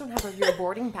goes, you guys don't have your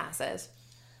boarding passes.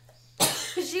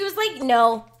 She was like,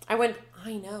 no. I went,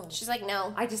 I know. She's like,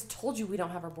 no. I just told you we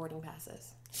don't have our boarding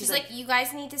passes. She's like, you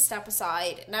guys need to step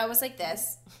aside. And I was like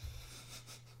this.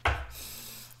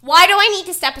 Why do I need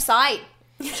to step aside?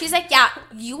 She's like, yeah,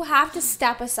 you have to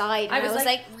step aside. And I was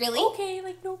like, really? Okay,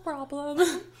 like, no problem.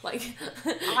 Like,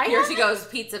 here she goes,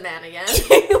 pizza man again.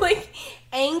 Like,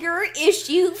 anger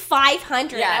issue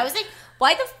 500. Yeah. I was like,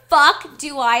 why the fuck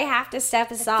do I have to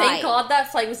step aside? Thank God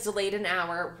that flight was delayed an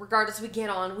hour. Regardless, we get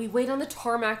on. We wait on the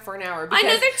tarmac for an hour.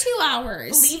 Another 2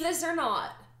 hours. Believe this or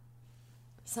not,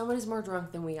 someone is more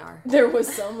drunk than we are. There was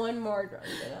someone more drunk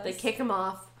than us. They kick him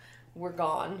off. We're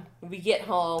gone. We get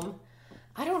home.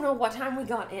 I don't know what time we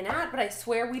got in at, but I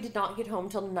swear we did not get home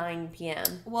till 9 p.m.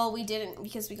 Well, we didn't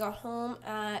because we got home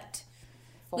at...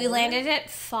 4? We landed at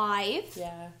 5.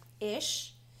 Yeah.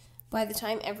 Ish. By the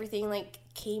time everything, like,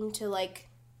 came to, like...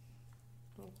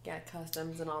 Yeah,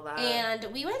 customs and all that.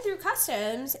 And we went through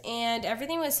customs, and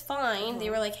everything was fine. They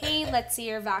were like, hey, let's see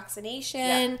your vaccination.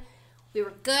 Yeah. We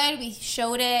were good. We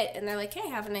showed it, and they're like, hey,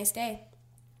 have a nice day.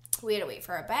 We had to wait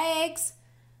for our bags,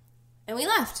 and we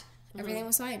left. Everything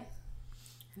was fine.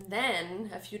 And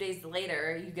then, a few days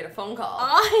later, you get a phone call.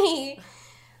 I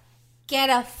get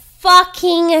a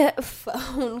fucking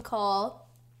phone call.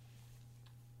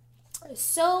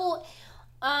 So,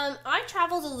 I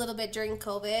traveled a little bit during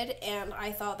COVID, and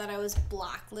I thought that I was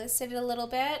blacklisted a little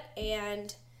bit,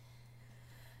 and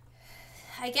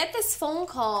I get this phone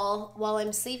call while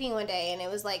I'm sleeping one day, and it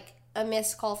was like a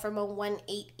missed call from a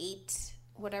 188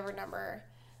 whatever number,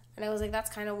 and I was like,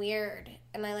 that's kind of weird,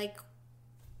 and I like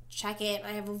check it, and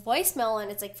I have a voicemail,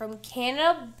 and it's like from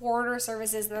Canada Border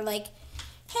Services, and they're like,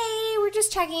 hey, we're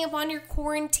just checking up on your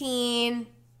quarantine.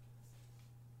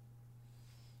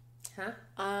 Huh?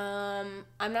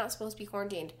 I'm not supposed to be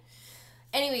quarantined.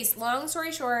 Anyways, long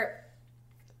story short,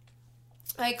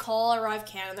 I call Arrive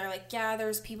Canada, and they're like, yeah,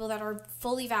 there's people that are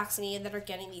fully vaccinated that are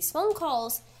getting these phone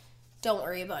calls. Don't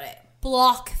worry about it.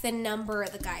 block the number,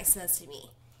 the guy says to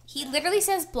me. He literally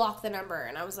says block the number.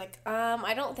 And I was like,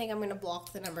 I don't think I'm going to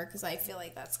block the number because I feel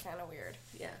like that's kind of weird.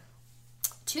 Yeah.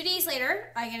 2 days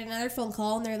later, I get another phone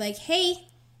call and they're like, hey,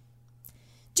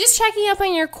 just checking up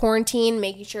on your quarantine,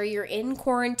 making sure you're in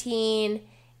quarantine,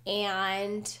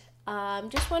 and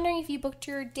just wondering if you booked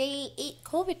your day 8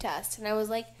 COVID test. And I was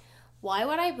like, why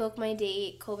would I book my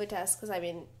day 8 COVID test? Because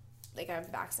I'm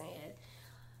vaccinated.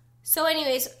 So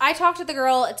anyways, I talked to the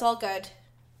girl. It's all good.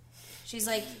 She's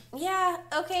like, yeah,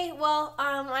 okay, well,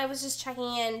 I was just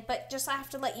checking in, but just I have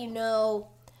to let you know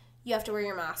you have to wear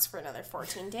your mask for another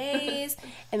 14 days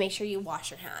and make sure you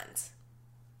wash your hands.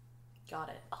 Got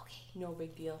it. Okay. No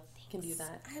big deal. Thanks. Can do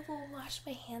that. I will wash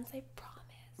my hands, I promise.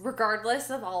 Regardless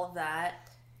of all of that,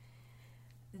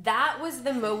 that was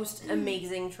the most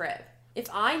amazing trip. If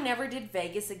I never did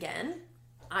Vegas again,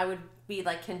 I would be,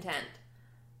 like, content.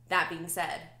 That being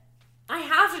said, I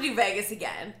have to do Vegas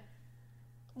again.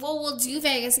 Well, we'll do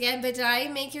Vegas again, but did I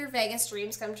make your Vegas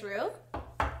dreams come true?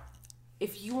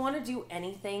 If you want to do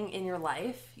anything in your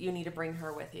life, you need to bring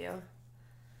her with you.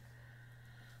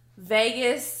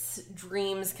 Vegas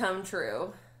dreams come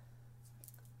true.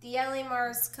 The LA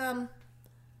Mars come.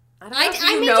 I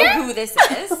don't know if you know who this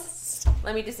is.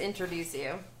 Let me just introduce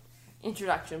you.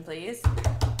 Introduction, please.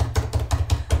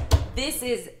 This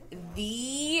is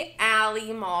the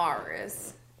Allie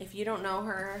Mars. If you don't know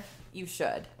her, you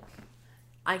should.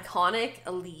 Iconic,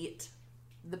 elite,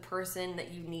 the person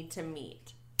that you need to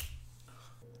meet.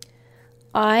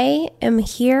 I am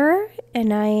here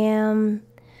and I am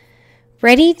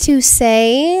ready to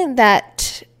say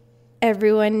that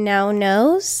everyone now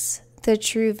knows the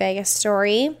true Vegas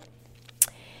story.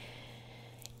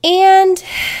 And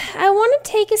I want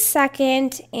to take a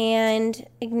second and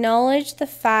acknowledge the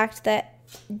fact that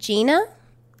Gina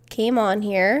came on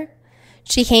here.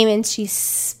 She came in, she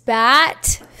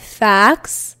spat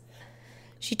facts.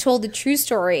 She told the true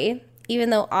story,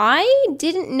 even though I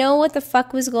didn't know what the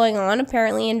fuck was going on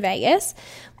apparently in Vegas.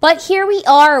 But here we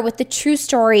are with the true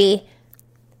story.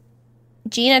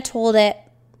 Gina told it.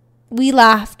 We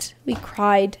laughed. We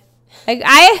cried.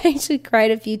 I actually cried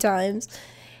a few times.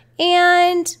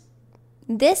 And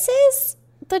this is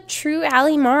the true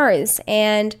Allie Mars.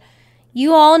 And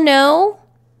you all know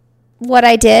what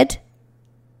I did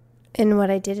and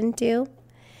what I didn't do.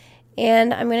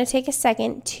 And I'm going to take a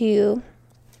second to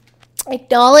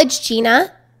acknowledge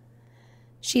Gina.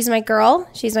 She's my girl.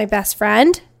 She's my best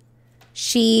friend.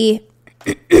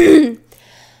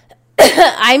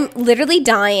 I'm literally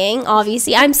dying,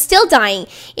 obviously. I'm still dying.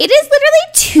 It is literally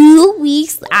 2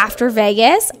 weeks after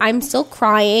Vegas. I'm still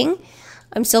crying.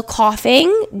 I'm still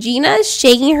coughing. Gina is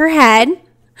shaking her head.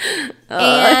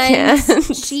 And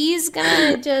she's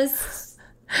going to just...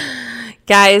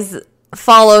 Guys,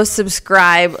 follow,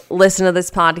 subscribe, listen to this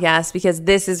podcast because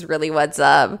this is really what's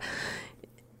up.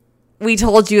 We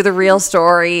told you the real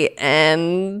story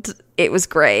and it was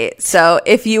great. So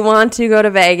if you want to go to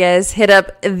Vegas, hit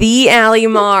up the Allie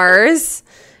Mars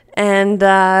and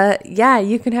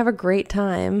you can have a great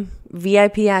time.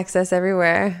 VIP access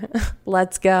everywhere.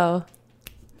 Let's go.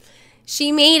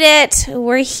 She made it.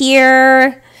 We're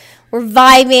here. We're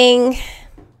vibing.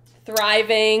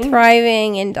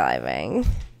 Thriving and diving.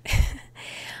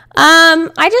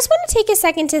 I just want to take a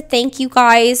second to thank you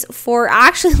guys for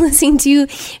actually listening to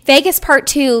Vegas Part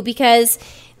 2 because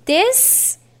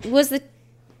this was I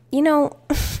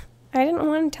didn't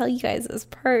want to tell you guys this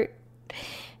part.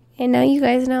 And now you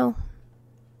guys know.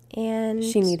 And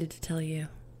she needed to tell you.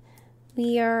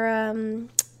 We are,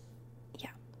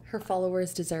 Her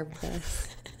followers deserve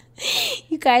this.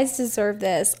 You guys deserve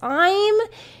this. I'm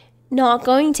not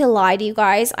going to lie to you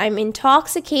guys. I'm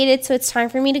intoxicated, so it's time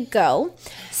for me to go.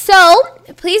 So,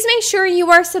 please make sure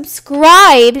you are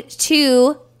subscribed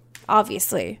to,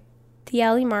 obviously, the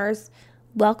Allie Mars.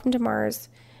 Welcome to Mars.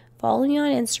 Follow me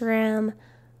on Instagram.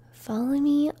 Follow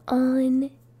me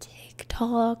on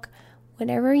TikTok.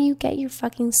 Whenever you get your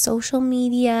fucking social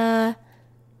media,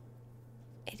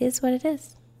 it is what it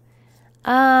is.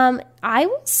 I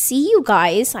will see you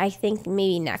guys, I think,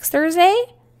 maybe next Thursday.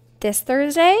 This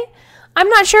Thursday. I'm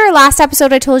not sure. Last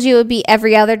episode I told you it would be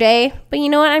every other day. But you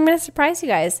know what? I'm going to surprise you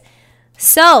guys.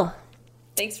 So,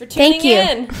 thanks for tuning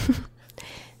in.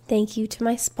 Thank you to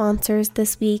my sponsors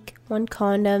this week. One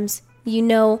Condoms. You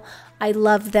know I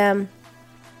love them.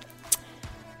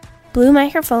 Blue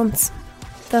Microphones.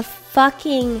 The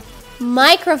fucking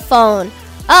microphone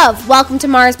of Welcome to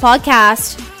Mars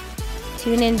podcast.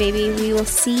 Tune in, baby. We will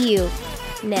see you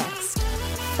next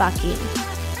fucking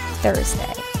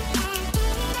Thursday.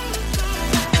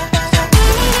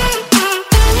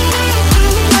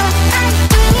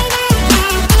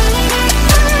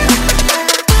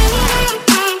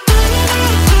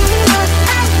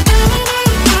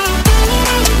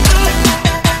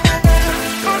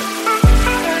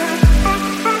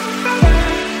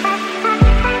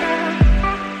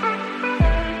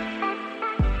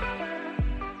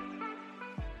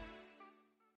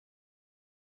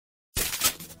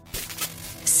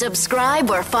 Subscribe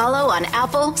or follow on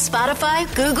Apple, Spotify,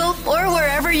 Google, or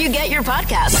wherever you get your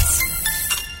podcasts.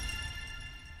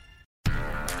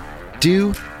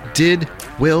 Do, Did,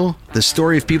 Will, the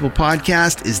Story of People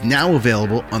podcast is now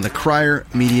available on the Crier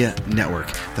Media Network.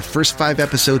 The first 5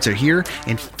 episodes are here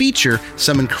and feature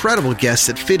some incredible guests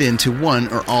that fit into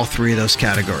one or all 3 of those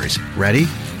categories. Ready?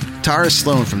 Tara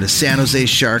Sloan from the San Jose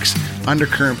Sharks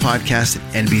Undercurrent podcast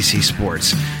at NBC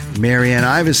Sports. Marianne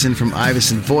Iveson from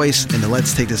Iveson Voice and the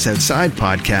Let's Take This Outside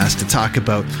podcast to talk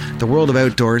about the world of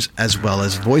outdoors as well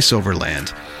as voiceover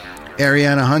land.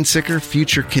 Ariana Hunsicker,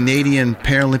 future Canadian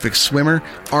Paralympic swimmer,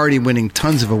 already winning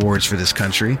tons of awards for this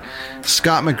country.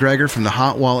 Scott McGregor from the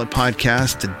Hot Wallet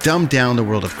podcast to dumb down the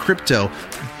world of crypto,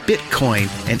 Bitcoin,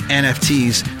 and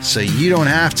NFTs so you don't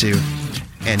have to.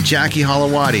 And Jackie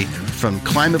Holowati from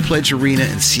Climate Pledge Arena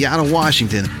in Seattle,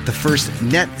 Washington, the first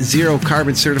net zero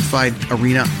carbon certified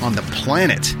arena on the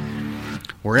planet.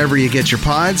 Wherever you get your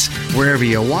pods, wherever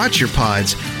you watch your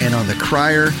pods, and on the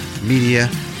Crier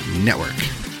Media Network.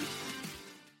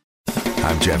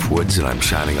 I'm Jeff Woods, and I'm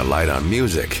shining a light on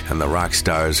music and the rock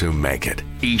stars who make it.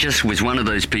 He just was one of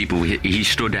those people. He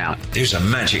stood out. He was a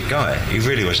magic guy. He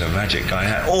really was a magic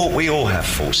guy. We all have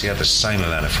faults. He had the same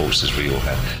amount of faults as we all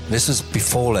had. This was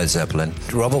before Led Zeppelin.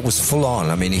 Robert was full on.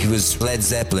 I mean, he was Led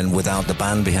Zeppelin without the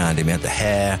band behind him. He had the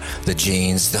hair, the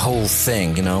jeans, the whole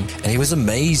thing, you know. And he was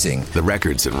amazing. The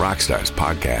Records and Rockstars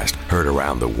podcast, heard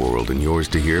around the world and yours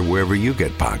to hear wherever you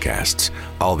get podcasts.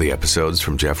 All the episodes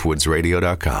from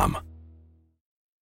JeffWoodsRadio.com.